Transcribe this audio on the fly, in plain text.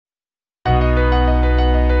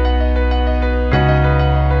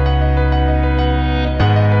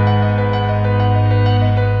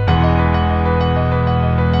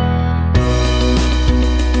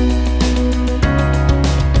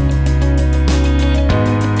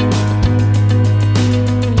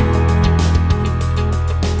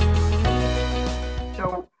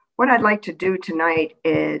I'd like to do tonight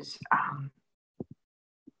is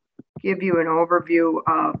give you an overview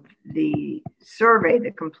of the survey,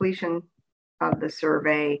 the completion of the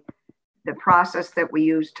survey, the process that we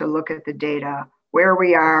use to look at the data, where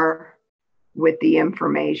we are with the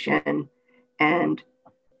information, and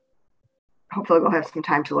hopefully we'll have some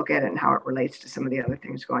time to look at it and how it relates to some of the other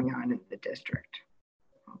things going on in the district.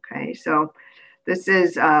 Okay, so this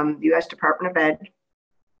is U.S. Department of Ed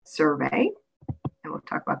survey, and we'll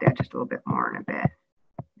talk about that just a little bit more in a bit.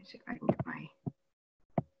 Let me see if I can get my,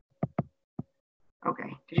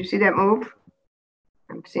 okay, did you see that move?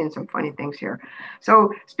 I'm seeing some funny things here.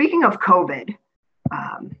 So speaking of COVID,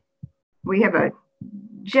 we have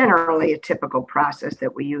generally a typical process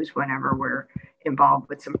that we use whenever we're involved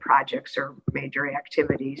with some projects or major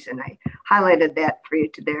activities. And I highlighted that for you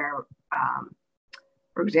to there.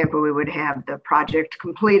 For example, we would have the project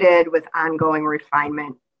completed with ongoing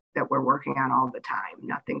refinement that we're working on all the time.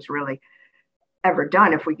 Nothing's really ever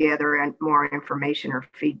done if we gather more information or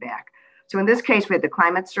feedback. So in this case, we had the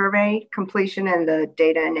climate survey completion and the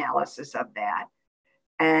data analysis of that.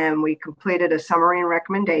 And we completed a summary and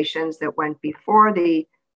recommendations that went before the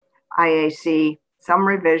IAC, some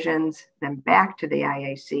revisions, then back to the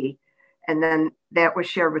IAC. And then that was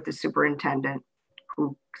shared with the superintendent,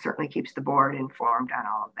 who certainly keeps the board informed on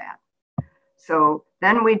all of that. So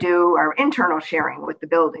then we do our internal sharing with the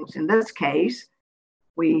buildings. In this case,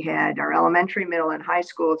 we had our elementary, middle, and high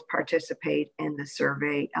schools participate in the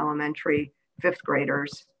survey, elementary, 5th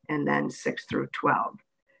graders, and then 6 through 12.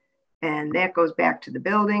 And that goes back to the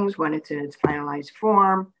buildings when it's in its finalized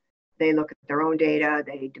form. They look at their own data,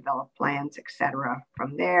 they develop plans, etc.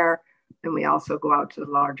 From there. Then we also go out to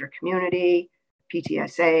the larger community,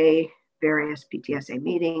 PTSA, various PTSA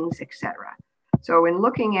meetings, etc. So in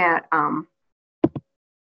looking at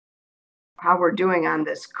how we're doing on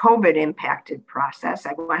this COVID impacted process,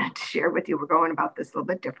 I wanted to share with you, we're going about this a little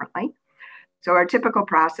bit differently. So our typical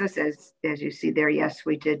process, as you see there, yes,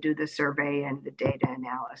 we did do the survey and the data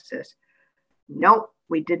analysis. Nope,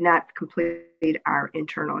 we did not complete our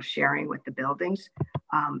internal sharing with the buildings.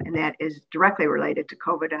 And that is directly related to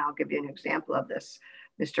COVID. And I'll give you an example of this.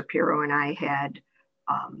 Mr. Pirro and I had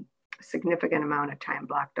a significant amount of time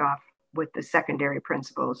blocked off with the secondary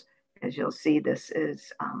principals. As you'll see, this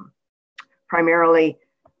is primarily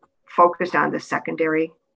focused on the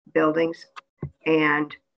secondary buildings,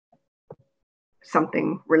 and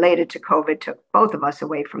something related to COVID took both of us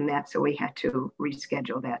away from that. So we had to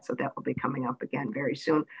reschedule that. So that will be coming up again very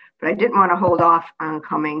soon. But I didn't want to hold off on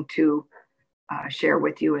coming to share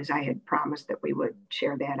with you, as I had promised that we would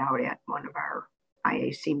share that out at one of our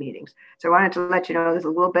IAC meetings. So I wanted to let you know there's a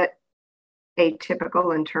little bit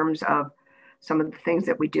atypical in terms of some of the things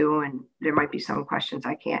that we do, and there might be some questions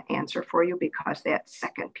I can't answer for you because that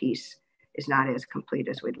second piece is not as complete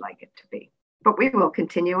as we'd like it to be. But we will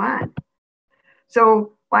continue on.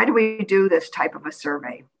 So why do we do this type of a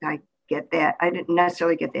survey? I get that. I didn't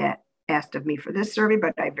necessarily get that asked of me for this survey,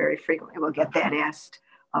 but I very frequently will get that asked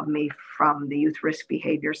of me from the youth risk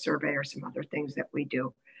behavior survey or some other things that we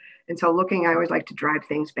do. And so I always like to drive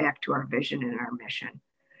things back to our vision and our mission.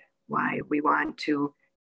 Why we want to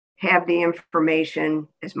have the information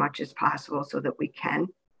as much as possible so that we can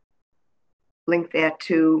link that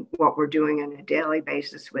to what we're doing on a daily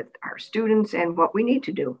basis with our students and what we need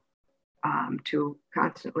to do to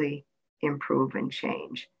constantly improve and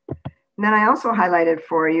change. And then I also highlighted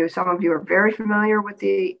for you, some of you are very familiar with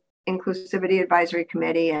the Inclusivity Advisory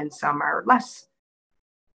Committee and some are less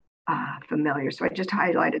familiar. So I just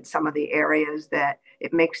highlighted some of the areas that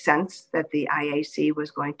it makes sense that the IAC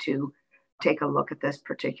was going to take a look at this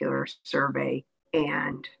particular survey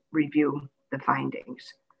and review the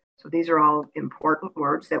findings. So these are all important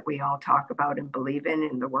words that we all talk about and believe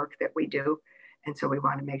in the work that we do. And so we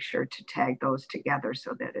want to make sure to tag those together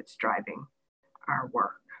so that it's driving our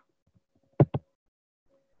work.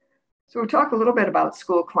 So we'll talk a little bit about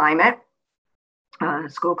school climate.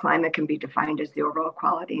 School climate can be defined as the overall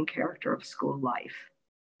quality and character of school life.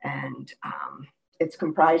 And it's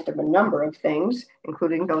comprised of a number of things,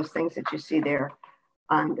 including those things that you see there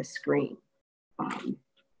on the screen.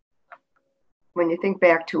 When you think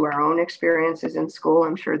back to our own experiences in school,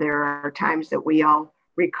 I'm sure there are times that we all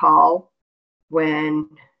recall when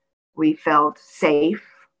we felt safe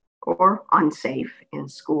or unsafe in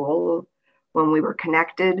school, when we were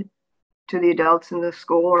connected to the adults in the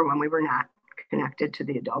school or when we were not connected to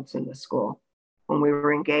the adults in the school, when we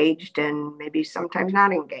were engaged and maybe sometimes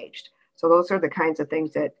not engaged. So those are the kinds of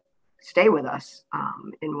things that stay with us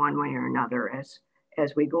in one way or another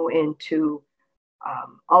as we go into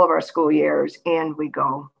all of our school years and we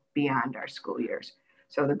go beyond our school years.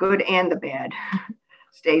 So the good and the bad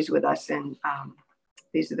stays with us, and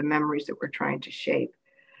these are the memories that we're trying to shape.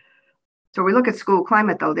 So we look at school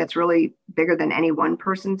climate, though, that's really bigger than any one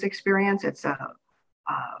person's experience. It's a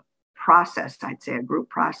process, I'd say a group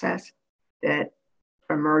process that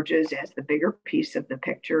emerges as the bigger piece of the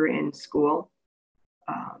picture in school.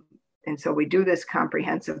 And so we do this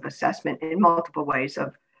comprehensive assessment in multiple ways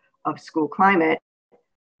of school climate.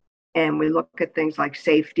 And we look at things like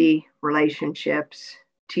safety, relationships,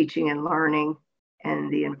 teaching and learning,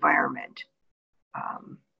 and the environment.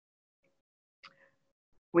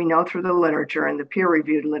 We know through the literature, and the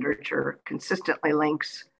peer-reviewed literature consistently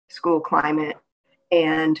links school climate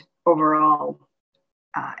and overall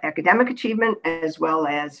academic achievement, as well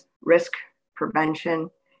as risk prevention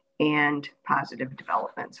and positive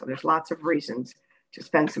development. So there's lots of reasons to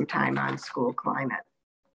spend some time on school climate.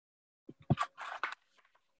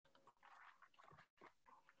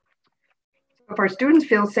 So if our students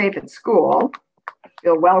feel safe at school,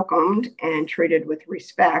 feel welcomed and treated with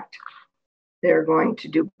respect, they're going to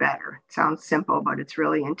do better. It sounds simple, but it's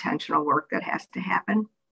really intentional work that has to happen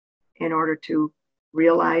in order to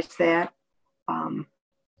realize that.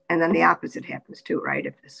 And then the opposite happens too, right?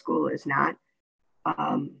 If the school is not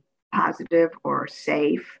positive or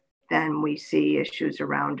safe, then we see issues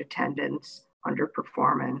around attendance,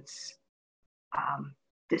 underperformance,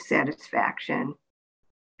 dissatisfaction,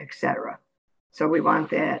 etc. So we want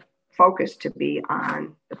that focus to be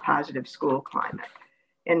on the positive school climate.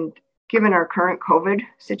 And given our current COVID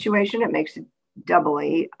situation, it makes it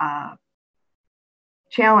doubly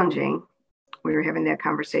challenging. We were having that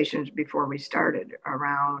conversation before we started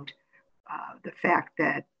around the fact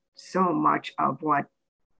that so much of what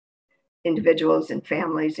individuals and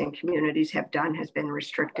families and communities have done has been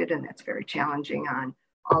restricted, and that's very challenging on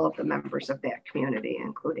all of the members of that community,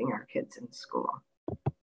 including our kids in school.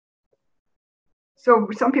 So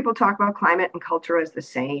some people talk about climate and culture as the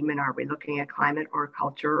same, and are we looking at climate or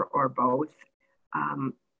culture or both?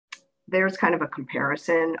 There's kind of a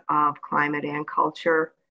comparison of climate and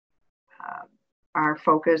culture. Our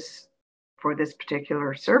focus for this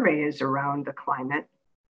particular survey is around the climate,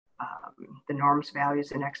 the norms,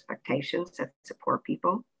 values, and expectations that support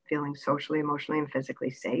people feeling socially, emotionally, and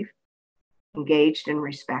physically safe, engaged and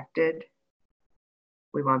respected.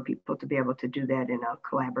 We want people to be able to do that in a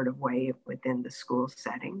collaborative way within the school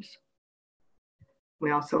settings.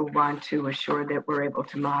 We also want to assure that we're able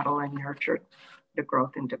to model and nurture the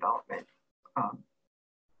growth and development of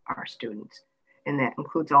our students. And that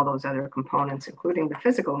includes all those other components, including the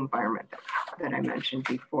physical environment that I mentioned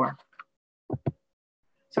before.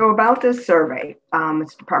 So about this survey,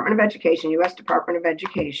 it's Department of Education, U.S. Department of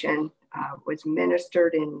Education, was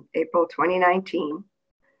administered in April 2019.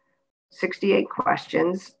 68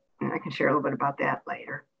 questions, and I can share a little bit about that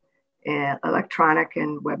later. Electronic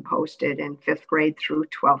and web posted in 5th grade through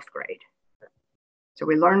 12th grade. So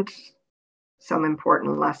we learned some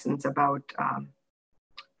important lessons about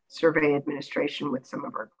survey administration with some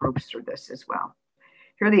of our groups through this as well.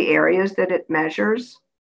 Here are the areas that it measures.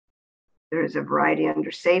 There's a variety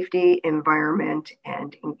under safety, environment,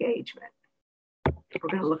 and engagement. We're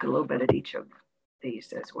going to look a little bit at each of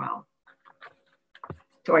these as well.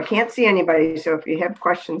 So I can't see anybody, so if you have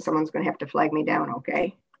questions, someone's going to have to flag me down,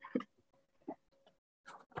 okay?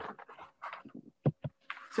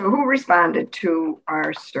 So who responded to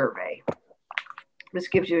our survey? This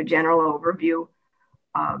gives you a general overview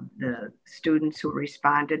of the students who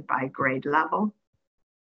responded by grade level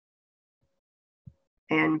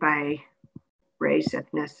and by race,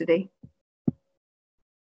 ethnicity.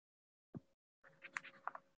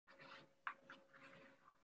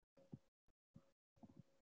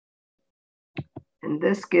 And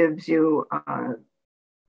this gives you an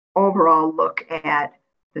overall look at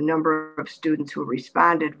the number of students who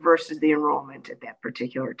responded versus the enrollment at that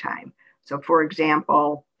particular time. So for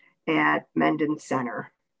example, at Mendon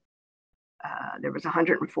Center, there was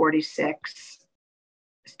 146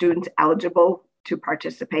 students eligible to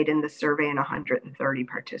participate in the survey and 130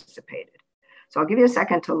 participated. So I'll give you a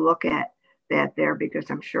second to look at that there, because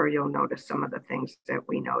I'm sure you'll notice some of the things that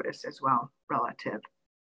we notice as well relative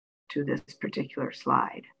to this particular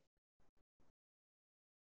slide.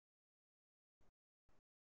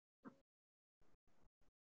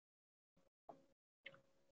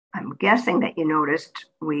 I'm guessing that you noticed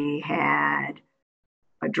we had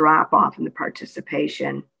a drop off in the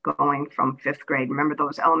participation going from 5th grade. Remember,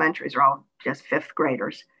 those elementaries are all just 5th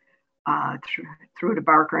graders, through to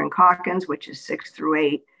Barker and Calkins, which is 6 through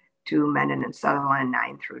 8, to Mendon and Sutherland,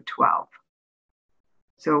 9 through 12.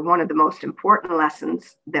 So one of the most important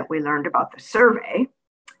lessons that we learned about the survey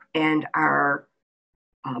and our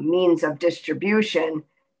means of distribution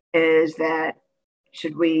is that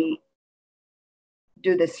should we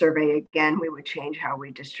do this survey again, we would change how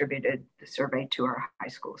we distributed the survey to our high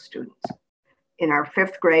school students. In our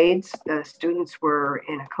 5th grades, the students were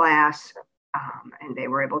in a class and they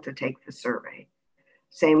were able to take the survey.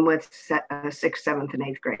 Same with 6th, 7th, and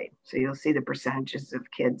 8th grade. So you'll see the percentages of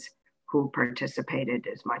kids who participated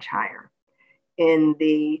is much higher. In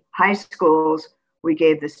the high schools, we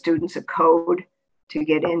gave the students a code to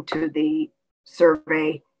get into the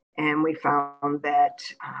survey, and we found that,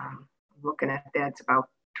 looking at that, it's about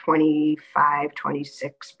 25,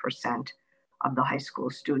 26% of the high school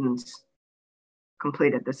students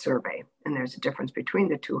completed the survey. And there's a difference between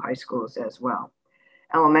the 2 high schools as well.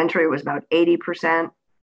 Elementary was about 80%,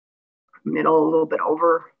 middle a little bit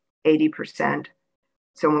over 80%.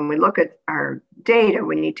 So when we look at our data,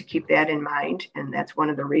 we need to keep that in mind. And that's one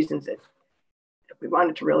of the reasons that we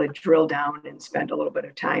wanted to really drill down and spend a little bit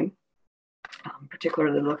of time,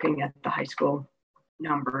 particularly looking at the high school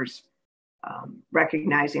numbers,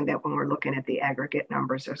 recognizing that when we're looking at the aggregate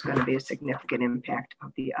numbers, there's going to be a significant impact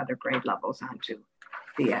of the other grade levels onto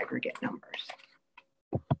the aggregate numbers.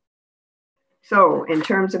 So in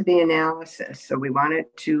terms of the analysis, so we wanted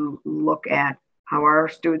to look at how are our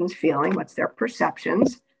students feeling, what's their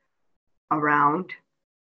perceptions around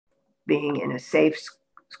being in a safe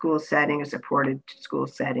school setting, a supported school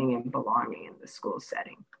setting, and belonging in the school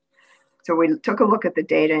setting. So we took a look at the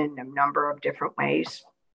data in a number of different ways,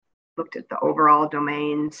 looked at the overall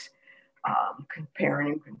domains, compare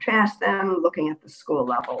and contrast them, looking at the school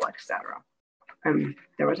level, et cetera.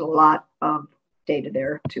 There was a lot of data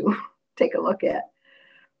there to take a look at.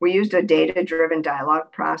 We used a data-driven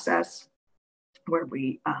dialogue process where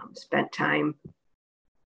we spent time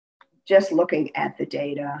just looking at the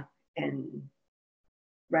data and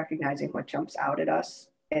recognizing what jumps out at us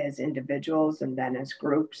as individuals and then as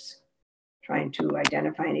groups, trying to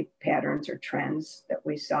identify any patterns or trends that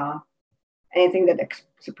we saw, anything that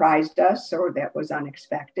surprised us or that was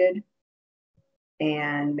unexpected,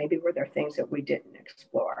 and maybe were there things that we didn't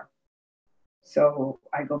explore. So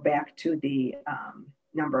I go back to the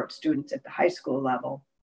number of students at the high school level.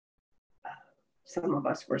 Some of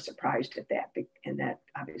us were surprised at that, and that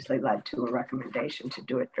obviously led to a recommendation to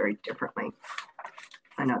do it very differently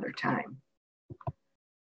another time.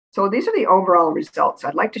 So these are the overall results.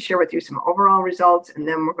 I'd like to share with you some overall results, and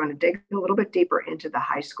then we're going to dig a little bit deeper into the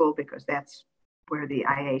high school, because that's where the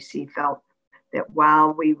IAC felt that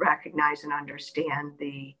while we recognize and understand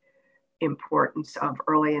the importance of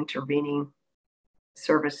early intervening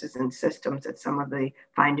services and systems, that some of the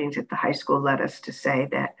findings at the high school led us to say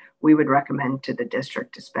that we would recommend to the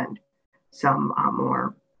district to spend some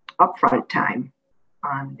more upfront time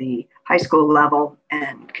on the high school level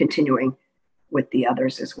and continuing with the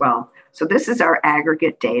others as well. So this is our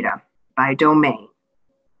aggregate data by domain.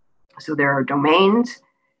 So there are domains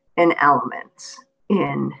and elements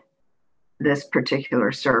in this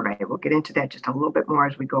particular survey. We'll get into that just a little bit more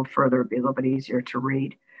as we go further. It'll be a little bit easier to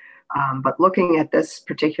read. But looking at this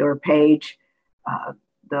particular page,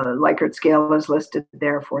 the Likert scale is listed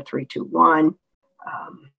there, 4, 3, 2, 1.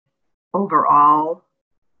 Overall,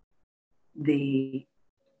 the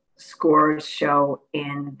scores show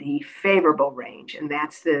in the favorable range, and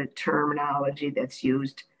that's the terminology that's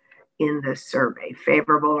used in the survey: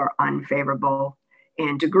 favorable or unfavorable,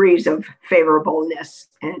 and degrees of favorableness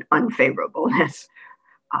and unfavorableness.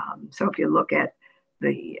 So if you look at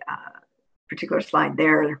the particular slide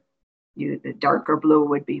there, the darker blue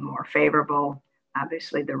would be more favorable.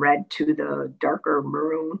 Obviously, the red to the darker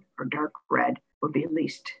maroon or dark red would be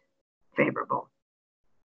least favorable.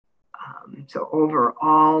 So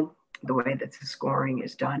overall, the way that the scoring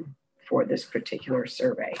is done for this particular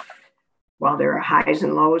survey, while there are highs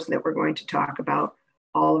and lows that we're going to talk about,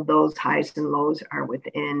 all of those highs and lows are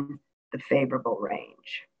within the favorable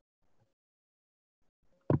range.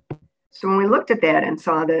 So when we looked at that and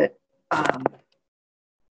saw that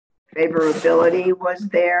favorability was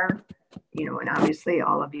there, and obviously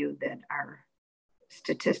all of you that are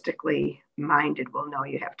statistically minded will know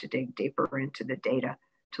you have to dig deeper into the data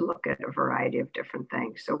to look at a variety of different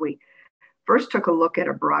things. So we first took a look at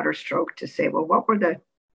a broader stroke to say, well, what were the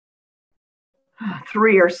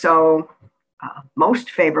 3 or so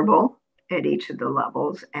most favorable at each of the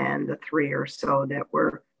levels, and the 3 or so that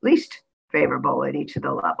were least favorable at each of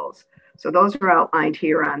the levels. So those are outlined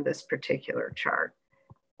here on this particular chart.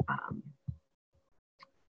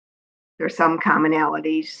 There's some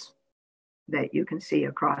commonalities that you can see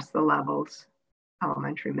across the levels: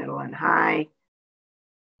 elementary, middle, and high.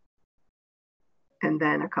 And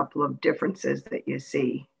then a couple of differences that you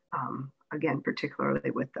see, again,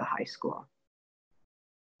 particularly with the high school.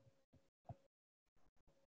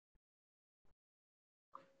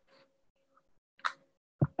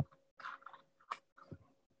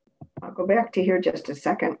 I'll go back to here just a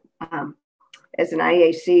second. As an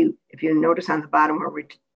IAC, if you notice on the bottom where we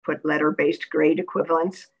put letter-based grade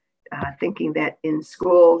equivalents, thinking that in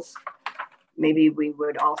schools, maybe we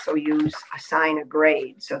would also assign a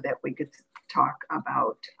grade so that we could talk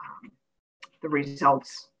about the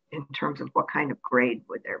results in terms of what kind of grade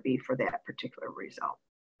would there be for that particular result.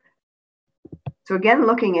 So again,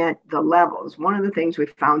 looking at the levels, one of the things we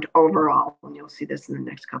found overall, and you'll see this in the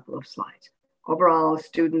next couple of slides, overall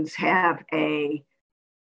students have a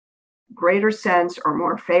greater sense or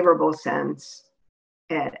more favorable sense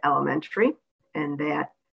at elementary, and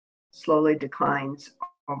that slowly declines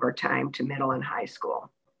over time to middle and high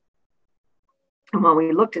school. And when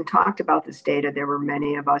we looked and talked about this data, there were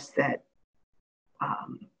many of us that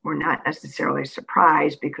were not necessarily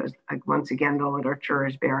surprised because, once again, the literature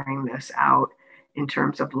is bearing this out in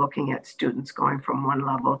terms of looking at students going from one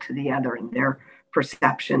level to the other and their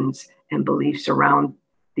perceptions and beliefs around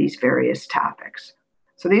these various topics.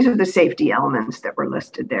 So these are the safety elements that were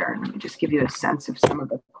listed there. And let me just give you a sense of some of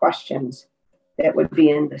the questions that would be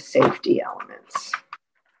in the safety elements.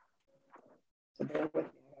 So bear with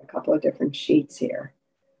me, a couple of different sheets here.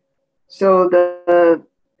 So the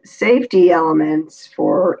safety elements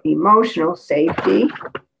for emotional safety,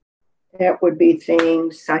 that would be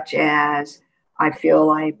things such as, I feel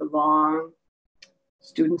I belong,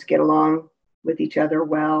 students get along with each other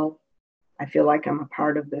well, I feel like I'm a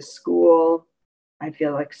part of this school, I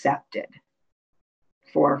feel accepted.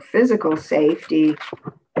 For physical safety,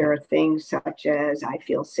 there are things such as I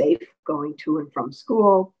feel safe going to and from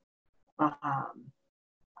school.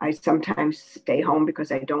 I sometimes stay home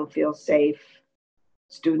because I don't feel safe.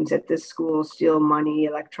 Students at this school steal money,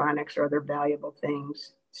 electronics, or other valuable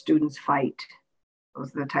things. Students fight.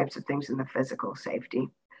 Those are the types of things in the physical safety.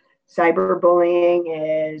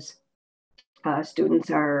 Cyberbullying is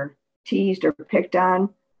students are teased or picked on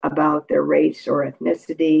about their race or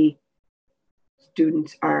ethnicity.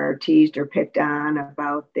 Students are teased or picked on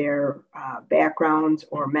about their backgrounds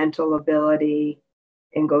or mental ability,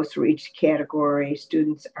 and goes through each category.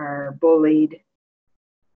 Students are bullied,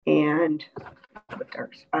 and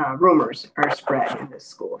rumors are spread in this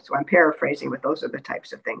school. So I'm paraphrasing, but those are the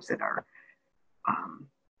types of things that are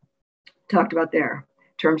talked about there.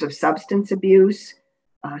 In terms of substance abuse,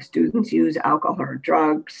 students use alcohol or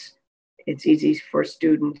drugs. It's easy for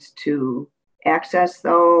students to access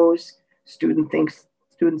those. Students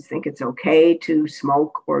think it's okay to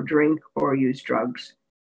smoke or drink or use drugs.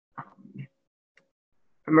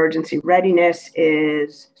 Emergency readiness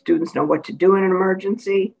is students know what to do in an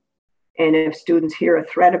emergency. And if students hear a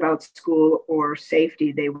threat about school or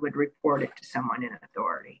safety, they would report it to someone in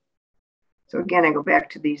authority. So again, I go back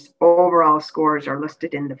to these overall scores are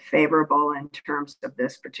listed in the favorable in terms of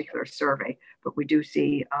this particular survey, but we do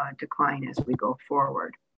see a decline as we go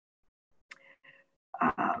forward.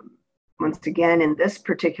 Once again, in this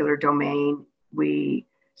particular domain, we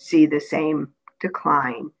see the same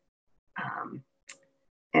decline.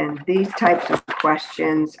 And these types of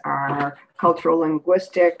questions are cultural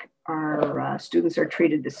linguistic. Our students are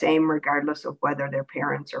treated the same regardless of whether their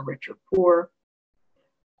parents are rich or poor.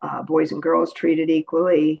 Boys and girls treated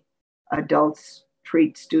equally. Adults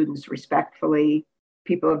treat students respectfully.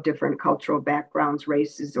 People of different cultural backgrounds,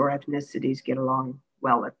 races, or ethnicities get along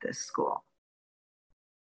well at this school.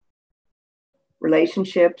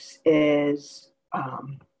 Relationships is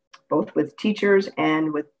both with teachers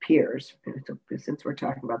and with peers. So since we're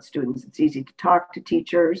talking about students, it's easy to talk to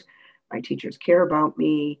teachers. My teachers care about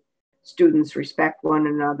me. Students respect one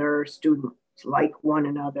another. Students like one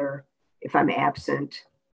another. If I'm absent,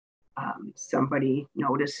 somebody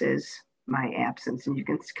notices my absence, and you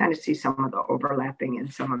can kind of see some of the overlapping in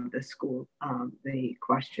some of the school, the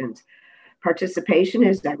questions. Participation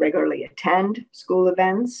is I regularly attend school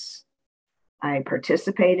events. I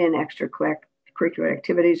participate in extracurricular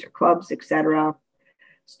activities or clubs, etc.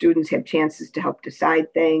 Students have chances to help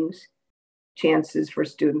decide things, chances for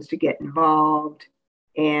students to get involved,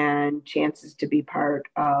 and chances to be part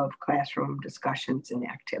of classroom discussions and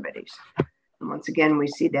activities. And once again, we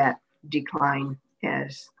see that decline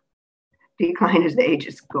as the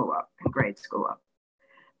ages go up and grades go up.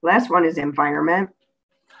 Last one is environment.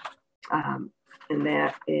 And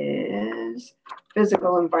that is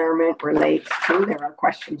physical environment relates to, there are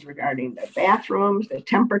questions regarding the bathrooms, the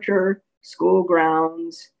temperature, school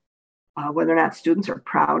grounds, whether or not students are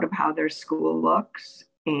proud of how their school looks,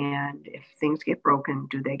 and if things get broken,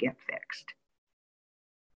 do they get fixed?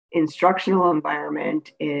 Instructional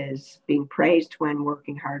environment is being praised when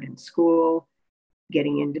working hard in school,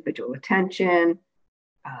 getting individual attention,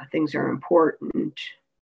 things are important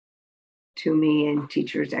to me, and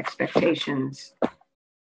teachers' expectations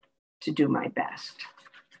to do my best.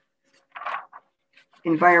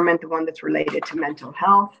 Environment, the one that's related to mental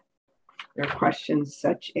health. There are questions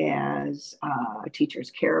such as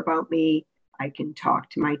teachers care about me. I can talk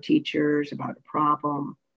to my teachers about a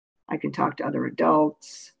problem. I can talk to other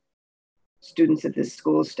adults. Students at this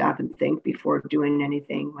school stop and think before doing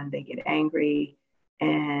anything when they get angry.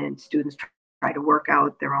 And students try to work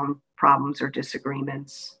out their own problems or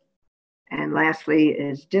disagreements. And lastly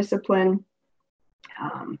is discipline.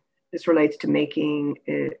 This relates to making,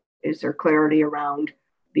 is there clarity around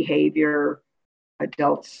behavior,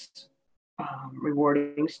 adults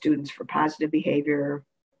rewarding students for positive behavior,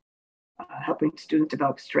 helping students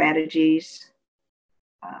develop strategies,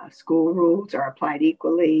 school rules are applied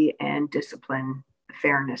equally, and discipline, the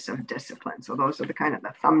fairness of discipline. So those are the kind of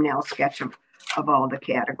the thumbnail sketch of all the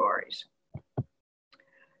categories.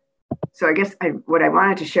 So I guess what I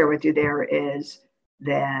wanted to share with you there is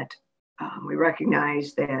that we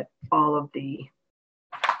recognize that all of the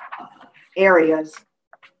areas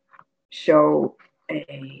show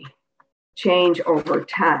a change over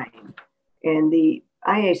time. And the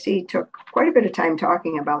IAC took quite a bit of time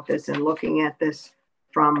talking about this and looking at this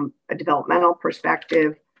from a developmental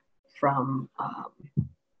perspective, from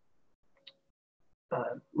a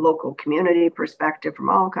local community perspective, from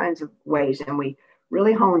all kinds of ways. And we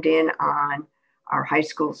really honed in on our high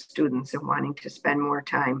school students and wanting to spend more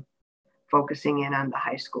time focusing in on the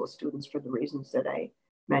high school students for the reasons that I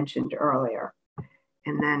mentioned earlier.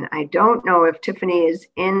 And then I don't know if Tiffany is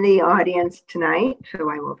in the audience tonight, so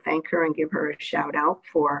I will thank her and give her a shout out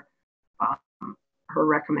for her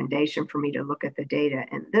recommendation for me to look at the data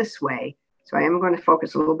in this way. So I am going to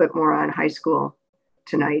focus a little bit more on high school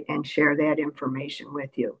tonight and share that information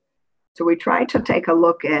with you. So we tried to take a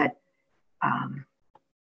look at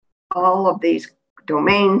all of these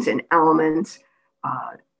domains and elements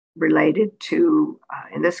related to,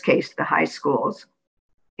 in this case, the high schools,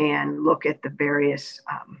 and look at the various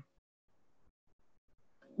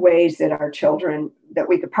ways that our children, that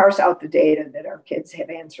we could parse out the data that our kids have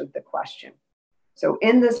answered the question. So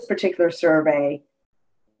in this particular survey,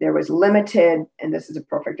 there was limited, and this is a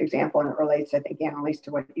perfect example, and it relates, I think, Annalise,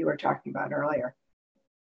 to what you were talking about earlier.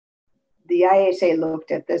 The IASA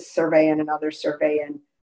looked at this survey and another survey, and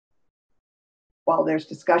while there's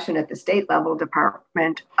discussion at the state level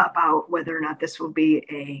department about whether or not this will be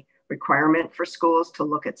a requirement for schools to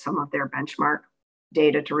look at some of their benchmark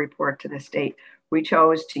data to report to the state, we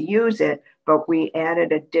chose to use it, but we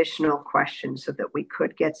added additional questions so that we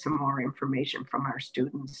could get some more information from our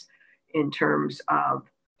students in terms of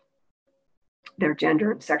their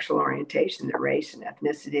gender and sexual orientation, their race and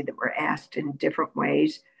ethnicity, that were asked in different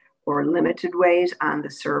ways or limited ways on the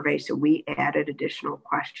survey. So we added additional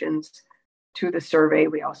questions to the survey.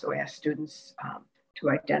 We also asked students to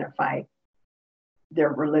identify their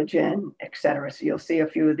religion, et cetera. So you'll see a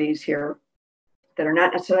few of these here that are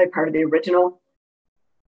not necessarily part of the original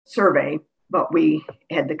survey, but we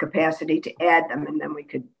had the capacity to add them, and then we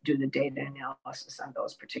could do the data analysis on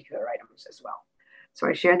those particular items as well. So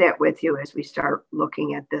I share that with you as we start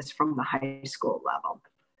looking at this from the high school level.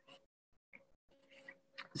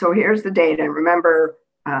 So here's the data. And remember,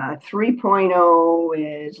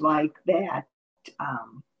 3.0 is like that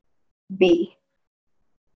B.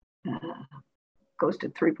 Goes to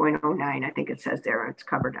 3.09, I think it says there. It's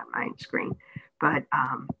covered on my screen. But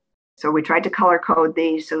so we tried to color code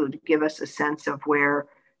these so to give us a sense of where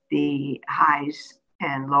the highs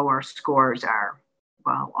and lower scores are.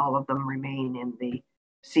 Well, all of them remain in the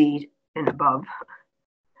C and above,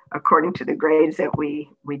 according to the grades that we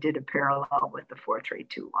did a parallel with the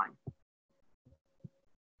 4.3.2.1.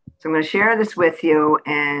 So I'm going to share this with you,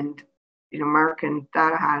 and Mark and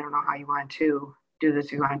Dada, I don't know how you want to do this.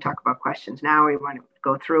 If you want to talk about questions now, or you want to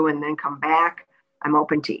go through and then come back, I'm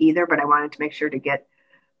open to either, but I wanted to make sure to get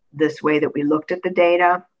this way that we looked at the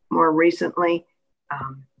data more recently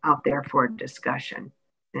out there for discussion.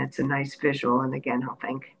 And it's a nice visual. And again, I'll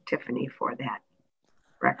thank Tiffany for that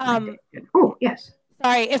recommendation. Oh, yes.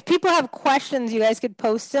 Sorry, if people have questions, you guys could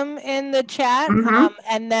post them in the chat.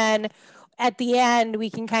 And then at the end, we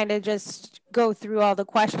can kind of just go through all the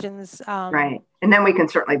questions. Right. And then we can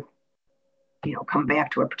certainly, come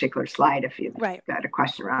back to a particular slide if you've got a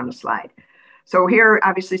question around a slide. So here,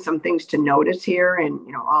 obviously, some things to notice here.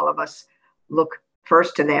 And, all of us look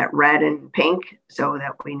first to that red and pink so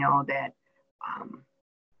that we know that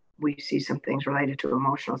we see some things related to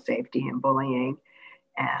emotional safety and bullying,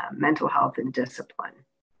 mental health and discipline.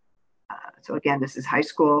 So again, this is high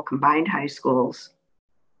school, combined high schools.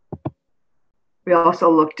 We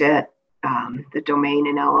also looked at the domain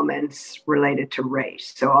and elements related to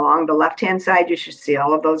race. So along the left-hand side, you should see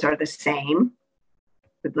all of those are the same.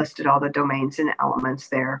 we've listed all the domains and elements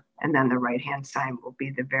there, and then the right-hand side will be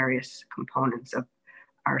the various components of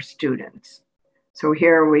our students. So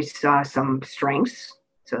here we saw some strengths.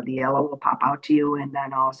 So the yellow will pop out to you, and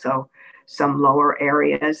then also some lower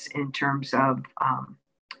areas in terms of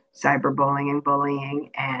cyberbullying and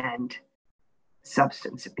bullying and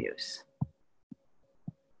substance abuse.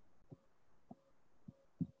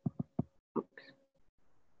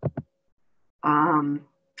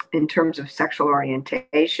 In terms of sexual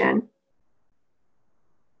orientation,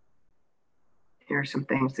 here are some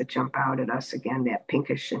things that jump out at us. Again, that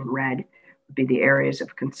pinkish and red would be the areas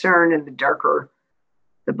of concern, and the darker,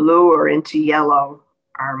 the blue or into yellow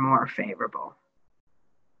are more favorable.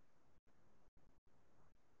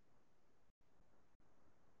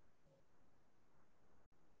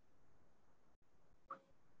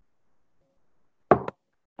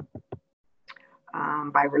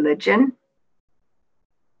 By religion,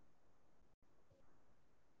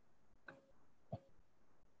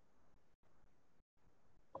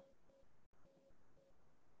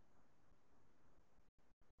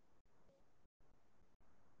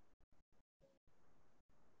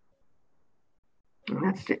 and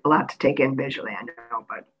that's a lot to take in visually, I know,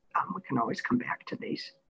 but we can always come back to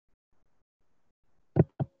these.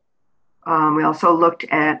 We also looked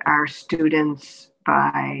at our students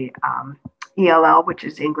by ELL, which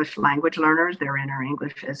is English language learners. They're in our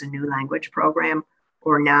English as a new language program,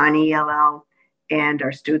 or non-ELL, and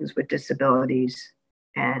our students with disabilities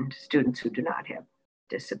and students who do not have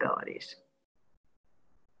disabilities.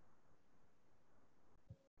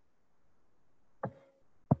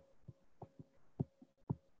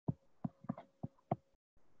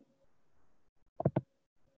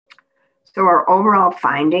 So our overall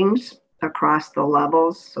findings across the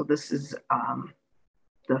levels, so this is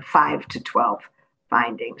the 5 to 12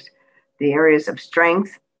 findings. The areas of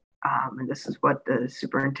strength, and this is what the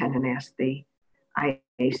superintendent asked the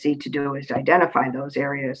IAC to do, is to identify those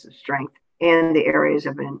areas of strength and the areas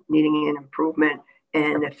of needing an improvement,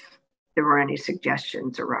 and if there were any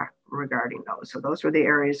suggestions regarding those. So those were the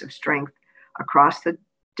areas of strength across the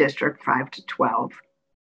district, 5 to 12.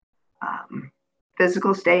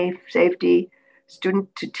 Physical safety,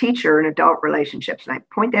 student to teacher, and adult relationships. And I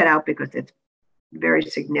point that out because it's very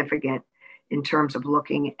significant in terms of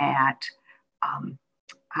looking at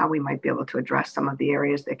how we might be able to address some of the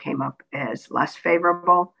areas that came up as less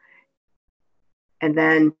favorable. And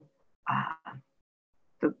then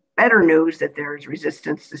the better news that there's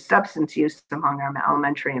resistance to substance use among our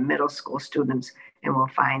elementary and middle school students, and we'll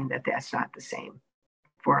find that that's not the same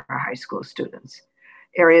for our high school students.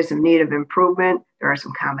 Areas of need of improvement, there are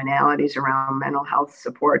some commonalities around mental health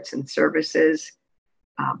supports and services,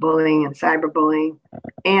 bullying and cyberbullying,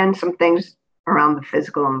 and some things around the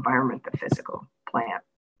physical environment, the physical plant.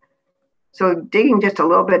 So digging just a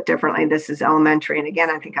little bit differently, this is elementary. And again,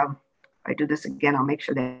 I think if I do this again, I'll make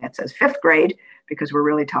sure that it says 5th grade, because we're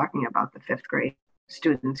really talking about the 5th grade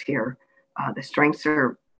students here. The strengths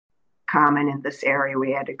are common in this area.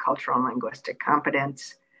 We added cultural and linguistic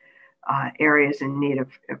competence. Areas in need of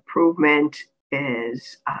improvement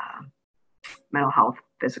is mental health,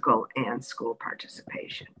 physical, and school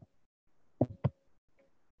participation.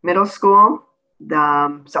 Middle school,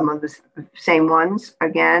 some of the same ones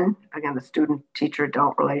again, the student teacher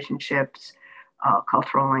adult relationships,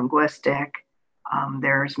 cultural linguistic,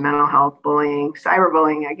 there's mental health, bullying,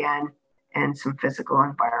 cyberbullying again, and some physical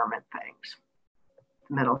environment things.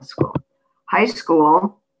 Middle school. High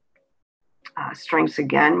school, strengths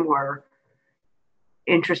again were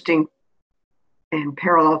interesting and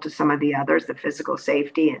parallel to some of the others, the physical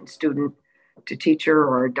safety and student to teacher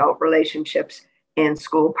or adult relationships and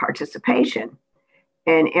school participation.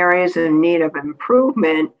 And areas in need of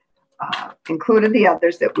improvement included the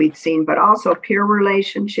others that we'd seen, but also peer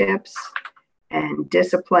relationships and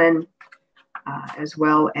discipline, as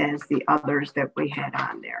well as the others that we had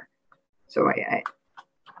on there. So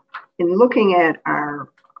in looking at our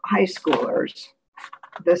high schoolers,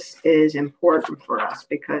 this is important for us,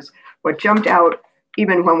 because what jumped out,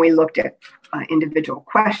 even when we looked at individual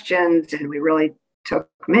questions and we really took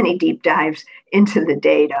many deep dives into the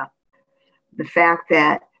data, the fact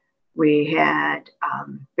that we had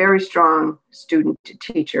very strong student to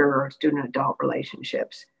teacher or student adult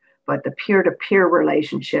relationships, but the peer-to-peer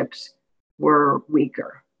relationships were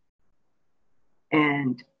weaker.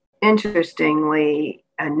 And interestingly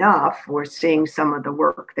enough, we're seeing some of the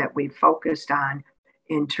work that we focused on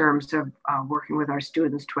in terms of working with our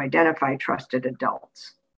students to identify trusted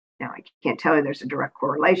adults. Now, I can't tell you there's a direct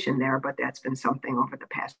correlation there, but that's been something over the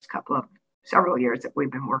past several years that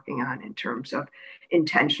we've been working on in terms of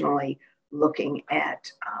intentionally looking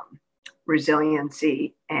at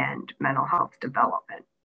resiliency and mental health development.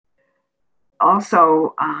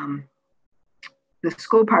 Also, the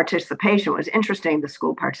school participation was interesting, the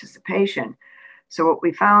school participation. So what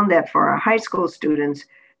we found that for our high school students,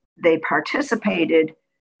 they participated,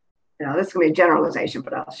 now this is going to be a generalization,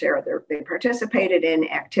 but I'll share it. They participated in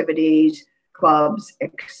activities, clubs,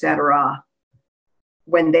 etc.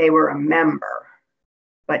 when they were a member,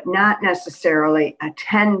 but not necessarily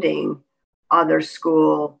attending other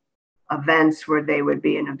school events where they would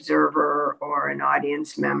be an observer or an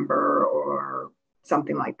audience member or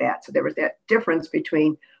something like that. So there was that difference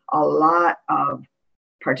between a lot of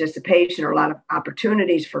participation or a lot of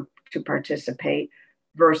opportunities to participate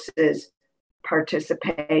versus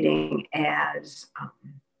participating as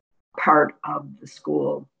part of the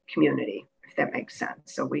school community, if that makes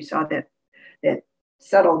sense. So we saw that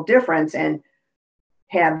subtle difference and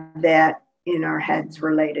have that in our heads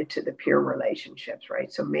related to the peer relationships,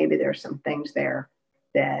 right? So maybe there's some things there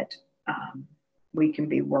that we can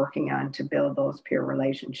be working on to build those peer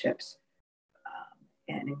relationships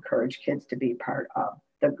and encourage kids to be part of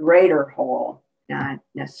the greater whole, not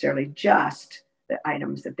necessarily just the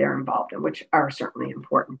items that they're involved in, which are certainly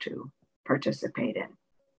important to participate in.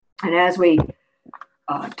 And as we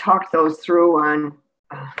talked those through on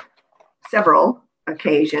several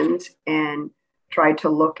occasions and tried to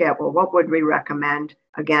look at, well, what would we recommend,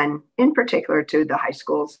 again, in particular to the high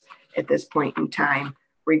schools at this point in time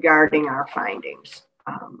regarding our findings.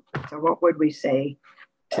 So what would we say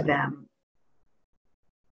to them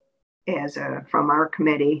from our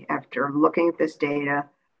committee after looking at this data,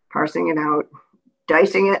 parsing it out,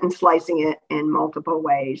 dicing it and slicing it in multiple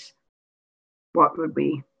ways? What would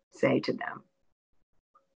we say to them?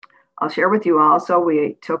 I'll share with you also,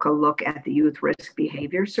 we took a look at the Youth Risk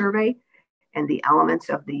Behavior Survey and the elements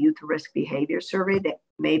of the Youth Risk Behavior Survey that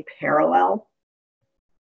may parallel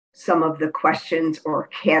some of the questions or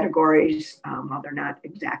categories. Well, they're not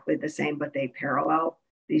exactly the same, but they parallel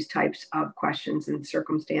these types of questions and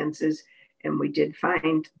circumstances. And we did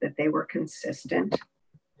find that they were consistent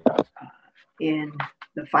in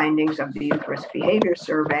the findings of the Youth Risk Behavior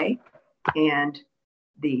Survey and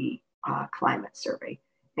the climate survey,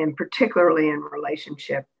 and particularly in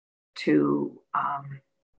relationship to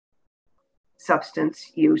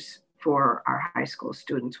substance use for our high school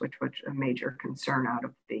students, which was a major concern out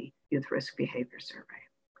of the Youth Risk Behavior Survey.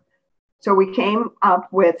 So we came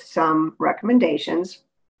up with some recommendations.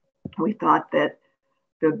 We thought that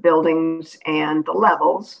the buildings and the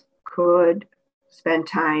levels could spend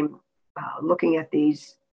time looking at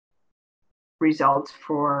these results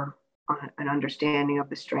for an understanding of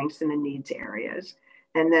the strengths and the needs areas,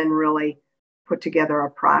 and then really put together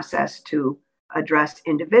a process to address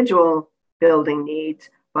individual building needs,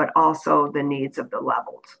 but also the needs of the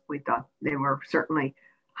levels. We thought they were certainly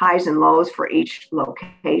highs and lows for each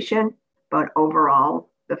location, but overall,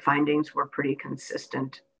 the findings were pretty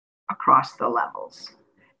consistent across the levels.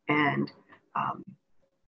 And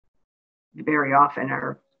very often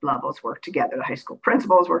our levels work together. The high school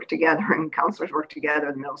principals work together and counselors work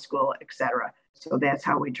together, the middle school, et cetera. So that's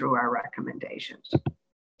how we drew our recommendations.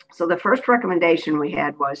 So the first recommendation we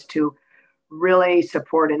had was to really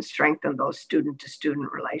support and strengthen those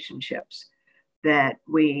student-to-student relationships that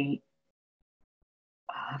we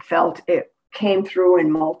felt it came through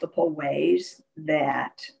in multiple ways,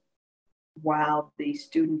 that while the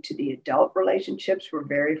student to the adult relationships were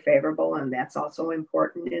very favorable, and that's also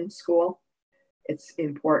important in school, it's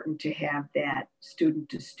important to have that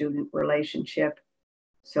student-to-student relationship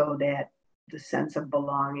so that the sense of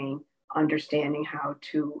belonging, understanding how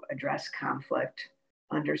to address conflict,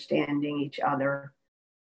 understanding each other,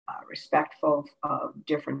 respectful of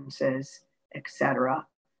differences, etc.,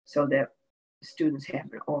 so that students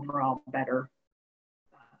have an overall better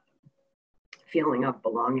feeling of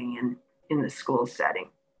belonging in the school setting.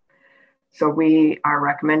 So we are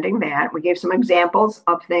recommending that. We gave some examples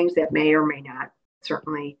of things that may or may not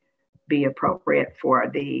certainly be appropriate for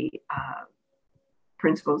the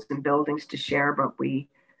principals and buildings to share, but we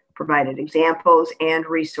provided examples and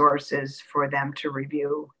resources for them to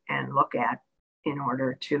review and look at in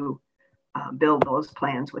order to build those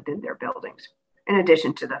plans within their buildings, in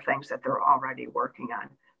addition to the things that they're already working on.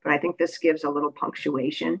 But I think this gives a little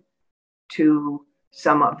punctuation to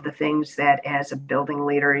some of the things that as a building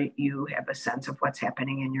leader, you have a sense of what's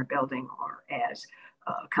happening in your building, or as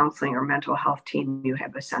a counseling or mental health team, you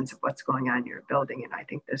have a sense of what's going on in your building. And I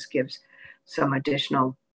think this gives some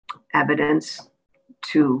additional evidence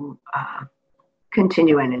to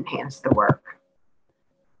continue and enhance the work.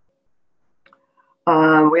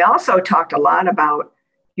 We also talked a lot about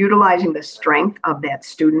utilizing the strength of that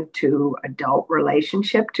student to adult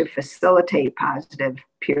relationship to facilitate positive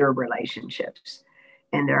peer relationships.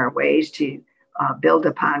 And there are ways to build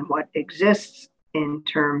upon what exists in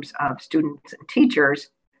terms of students and teachers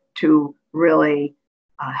to really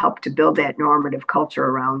help to build that normative culture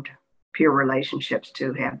around peer relationships,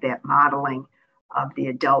 to have that modeling of the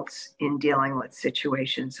adults in dealing with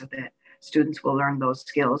situations so that students will learn those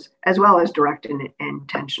skills, as well as direct and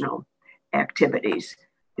intentional activities.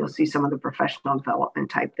 You'll see some of the professional development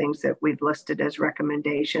type things that we've listed as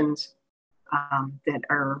recommendations that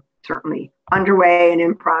are certainly underway and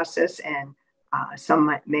in process, and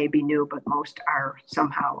some may be new, but most are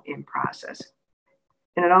somehow in process.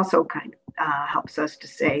 And it also kind of helps us to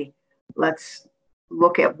say, let's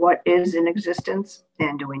look at what is in existence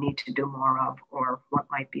and do we need to do more of, or what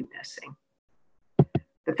might be missing.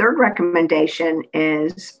 The third recommendation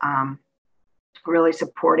is really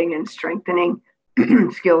supporting and strengthening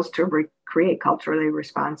skills to create culturally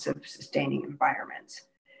responsive, sustaining environments.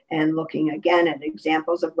 And looking again at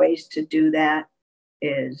examples of ways to do that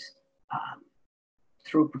is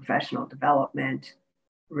through professional development,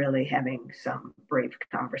 really having some brave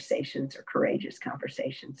conversations or courageous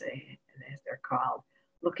conversations, as they're called,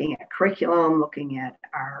 looking at curriculum, looking at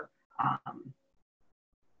our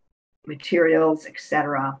materials,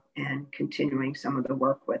 etc., and continuing some of the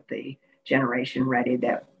work with the Generation Ready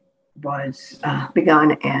that was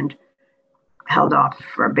begun and held off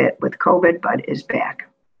for a bit with COVID, but is back.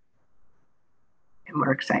 And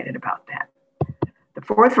we're excited about that. The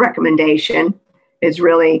fourth recommendation is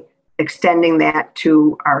really extending that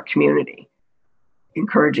to our community,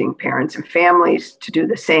 encouraging parents and families to do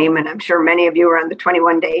the same. And I'm sure many of you are on the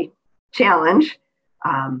 21-day challenge,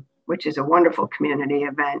 which is a wonderful community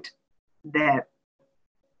event that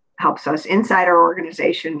helps us inside our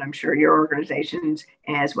organization, I'm sure your organizations,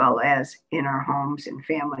 as well as in our homes and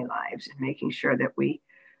family lives, and making sure that we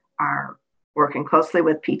are working closely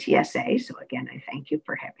with PTSA. So again, I thank you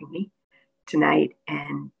for having me tonight,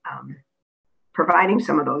 and providing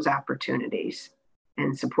some of those opportunities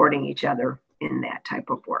and supporting each other in that type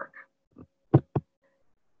of work.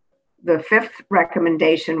 The fifth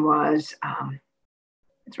recommendation was,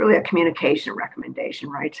 it's really a communication recommendation,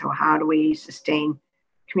 right? So how do we sustain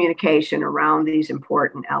communication around these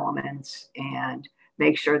important elements and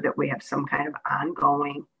make sure that we have some kind of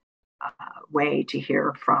ongoing way to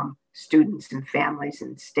hear from students and families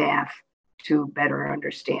and staff to better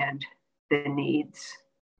understand the needs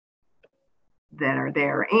that are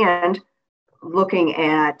there, and looking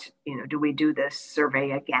at, do we do this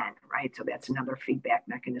survey again, right? So that's another feedback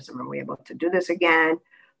mechanism. Are we able to do this again?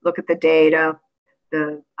 Look at the data.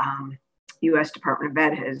 The U.S. Department of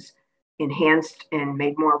Ed has enhanced and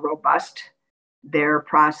made more robust their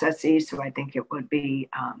processes. So I think it would be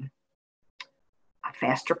a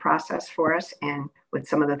faster process for us. And with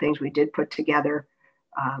some of the things we did put together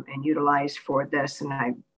and utilize for this, and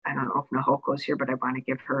I don't know if Nahoko's here, but I want to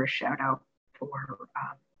give her a shout out for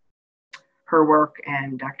her work,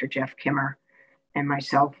 and Dr. Jeff Kimmer and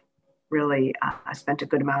myself really spent a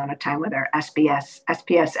good amount of time with our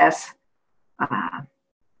SPSS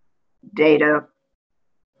data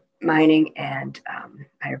mining, and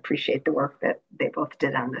I appreciate the work that they both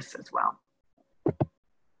did on this as well.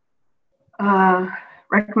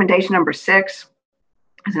 Recommendation number 6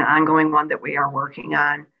 is an ongoing one that we are working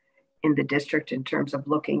on in the district in terms of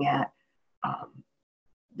looking at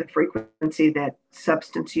the frequency that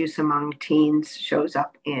substance use among teens shows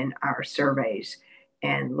up in our surveys,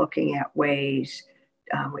 and looking at ways.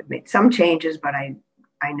 We've made some changes, but I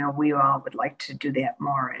know we all would like to do that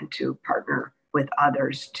more and to partner with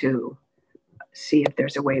others to see if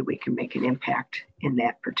there's a way we can make an impact in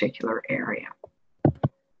that particular area.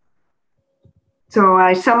 So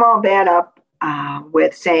I sum all that up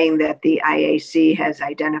with saying that the IAC has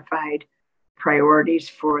identified priorities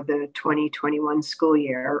for the 2021 school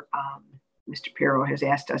year. Mr. Pirro has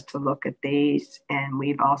asked us to look at these, and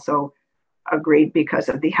we've also agreed, because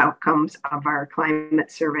of the outcomes of our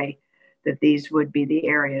climate survey, that these would be the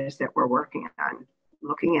areas that we're working on,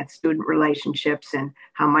 looking at student relationships and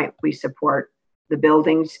how might we support the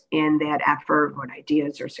buildings in that effort, what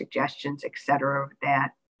ideas or suggestions, et cetera,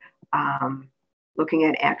 that looking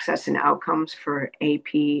at access and outcomes for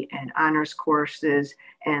AP and honors courses,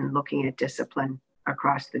 and looking at discipline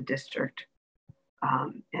across the district,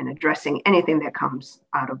 and addressing anything that comes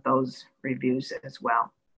out of those reviews as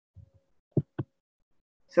well.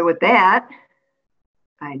 So with that,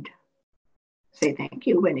 I'd say thank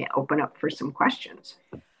you and open up for some questions.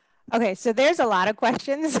 Okay, so there's a lot of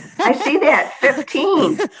questions. I see that,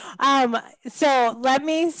 15. So let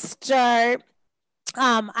me start.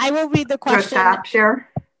 I will read the question. Stop share.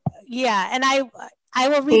 Yeah, and I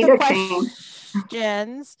will read the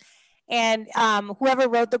questions, and whoever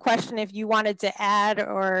wrote the question, if you wanted to add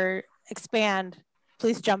or expand,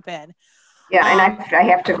 please jump in. Yeah, and if I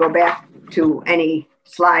have to go back to any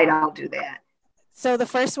slide, I'll do that. So the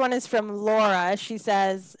first one is from Laura. She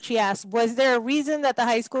asks, was there a reason that the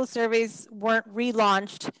high school surveys weren't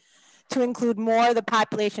relaunched to include more of the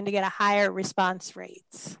population to get a higher response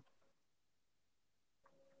rates?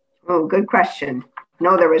 Oh, good question.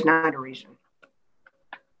 No, there was not a reason.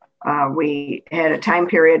 We had a time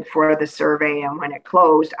period for the survey, and when it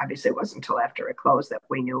closed, obviously it wasn't until after it closed that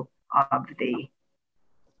we knew of the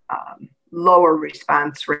lower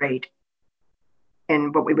response rate.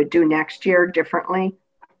 And what we would do next year differently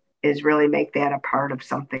is really make that a part of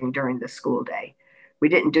something during the school day. We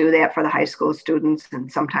didn't do that for the high school students,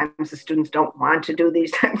 and sometimes the students don't want to do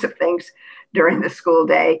these types of things during the school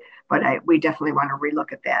day, but we definitely want to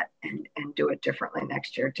relook at that and do it differently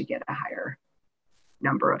next year to get a higher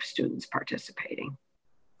number of students participating.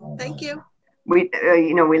 Thank you. We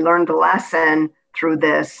learned the lesson through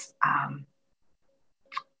this.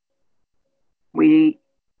 We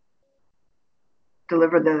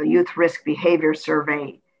deliver the youth risk behavior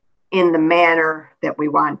survey in the manner that we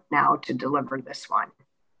want now to deliver this one.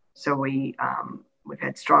 So we've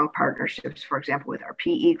had strong partnerships, for example, with our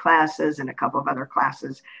PE classes and a couple of other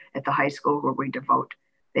classes at the high school where we devote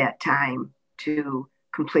that time to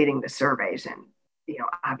completing the surveys. And,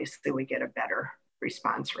 obviously we get a better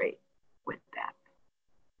response rate with that.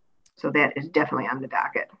 So that is definitely on the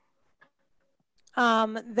docket.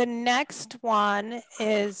 The next one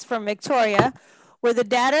is from Victoria. Were the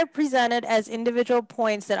data presented as individual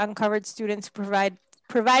points that uncovered students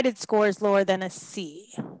provided scores lower than a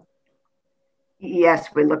C? Yes,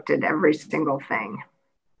 we looked at every single thing.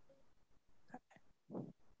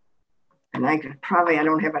 And I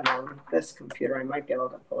don't have it on this computer. I might be able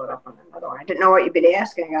to pull it up on another one. I didn't know what you'd be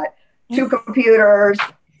asking. I got 2 computers,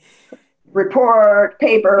 report,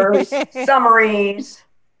 papers, summaries,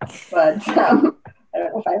 but I don't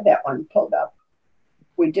know if I have that one pulled up.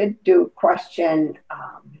 We did do question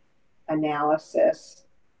analysis,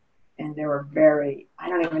 and there were I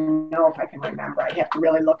don't even know if I can remember. I have to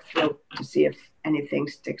really look through to see if anything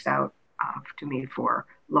sticks out to me for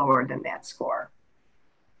lower than that score.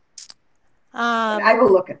 I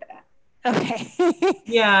will look at that. Okay.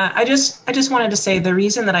 Yeah, I just wanted to say the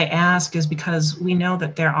reason that I ask is because we know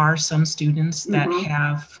that there are some students that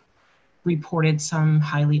have reported some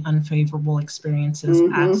highly unfavorable experiences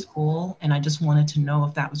at school, and I just wanted to know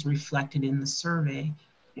if that was reflected in the survey.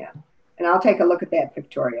 Yeah, and I'll take a look at that,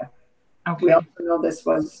 Victoria. Okay. We also know this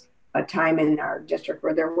was a time in our district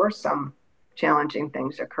where there were some challenging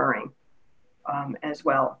things occurring as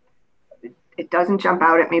well. It doesn't jump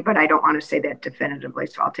out at me, but I don't want to say that definitively,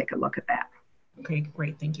 so I'll take a look at that. Okay,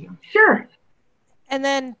 great, thank you. Sure. And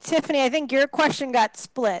then Tiffany, I think your question got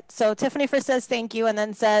split. So Tiffany first says thank you and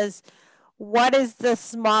then says, what is the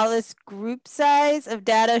smallest group size of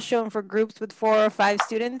data shown for groups with 4 or 5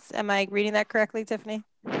 students? Am I reading that correctly, Tiffany?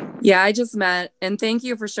 Yeah, I just met, and thank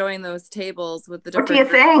you for showing those tables with the different. What do you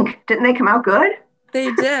think? Didn't they come out good?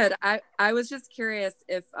 They did. I was just curious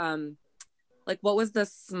if like what was the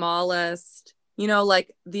smallest,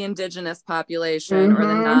 like the indigenous population or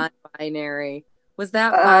the non-binary? Was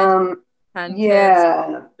that 5 to 10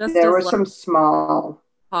 yeah, kids? There was some small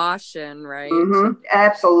caution, right?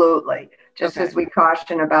 Absolutely. Just as we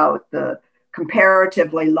caution about the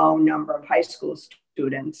comparatively low number of high school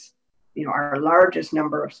students, our largest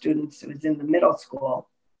number of students was in the middle school,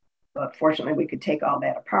 but fortunately we could take all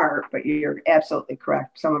that apart. But you're absolutely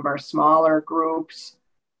correct. Some of our smaller groups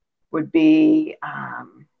would be,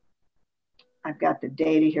 I've got the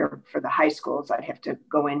data here for the high schools. I'd have to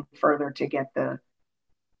go in further to get the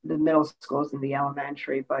middle schools and the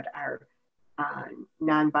elementary, but our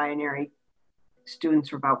non-binary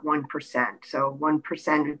students were about 1%. So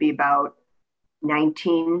 1% would be about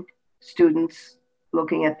 19 students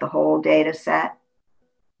looking at the whole data set.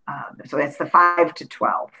 So that's the 5 to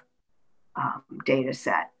 12 data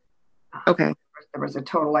set. Okay. There was a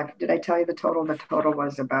total, did I tell you the total? The total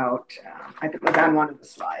was about, I think it was on one of the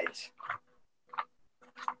slides.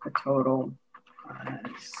 The total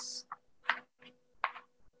was,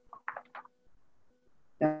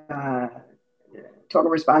 total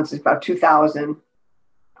response is about 2,000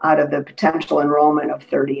 out of the potential enrollment of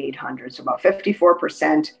 3,800. So about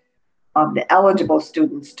 54% of the eligible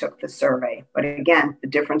students took the survey. But again, the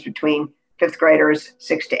difference between 5th graders,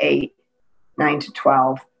 6 to 8, 9 to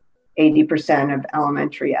 12, 80% of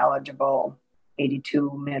elementary eligible,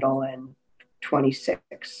 82 middle, and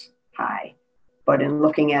 26 high. But in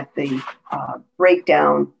looking at the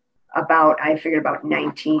breakdown I figured about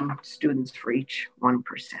 19 students for each 1%.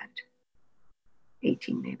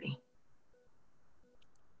 18 maybe.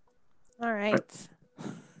 All right.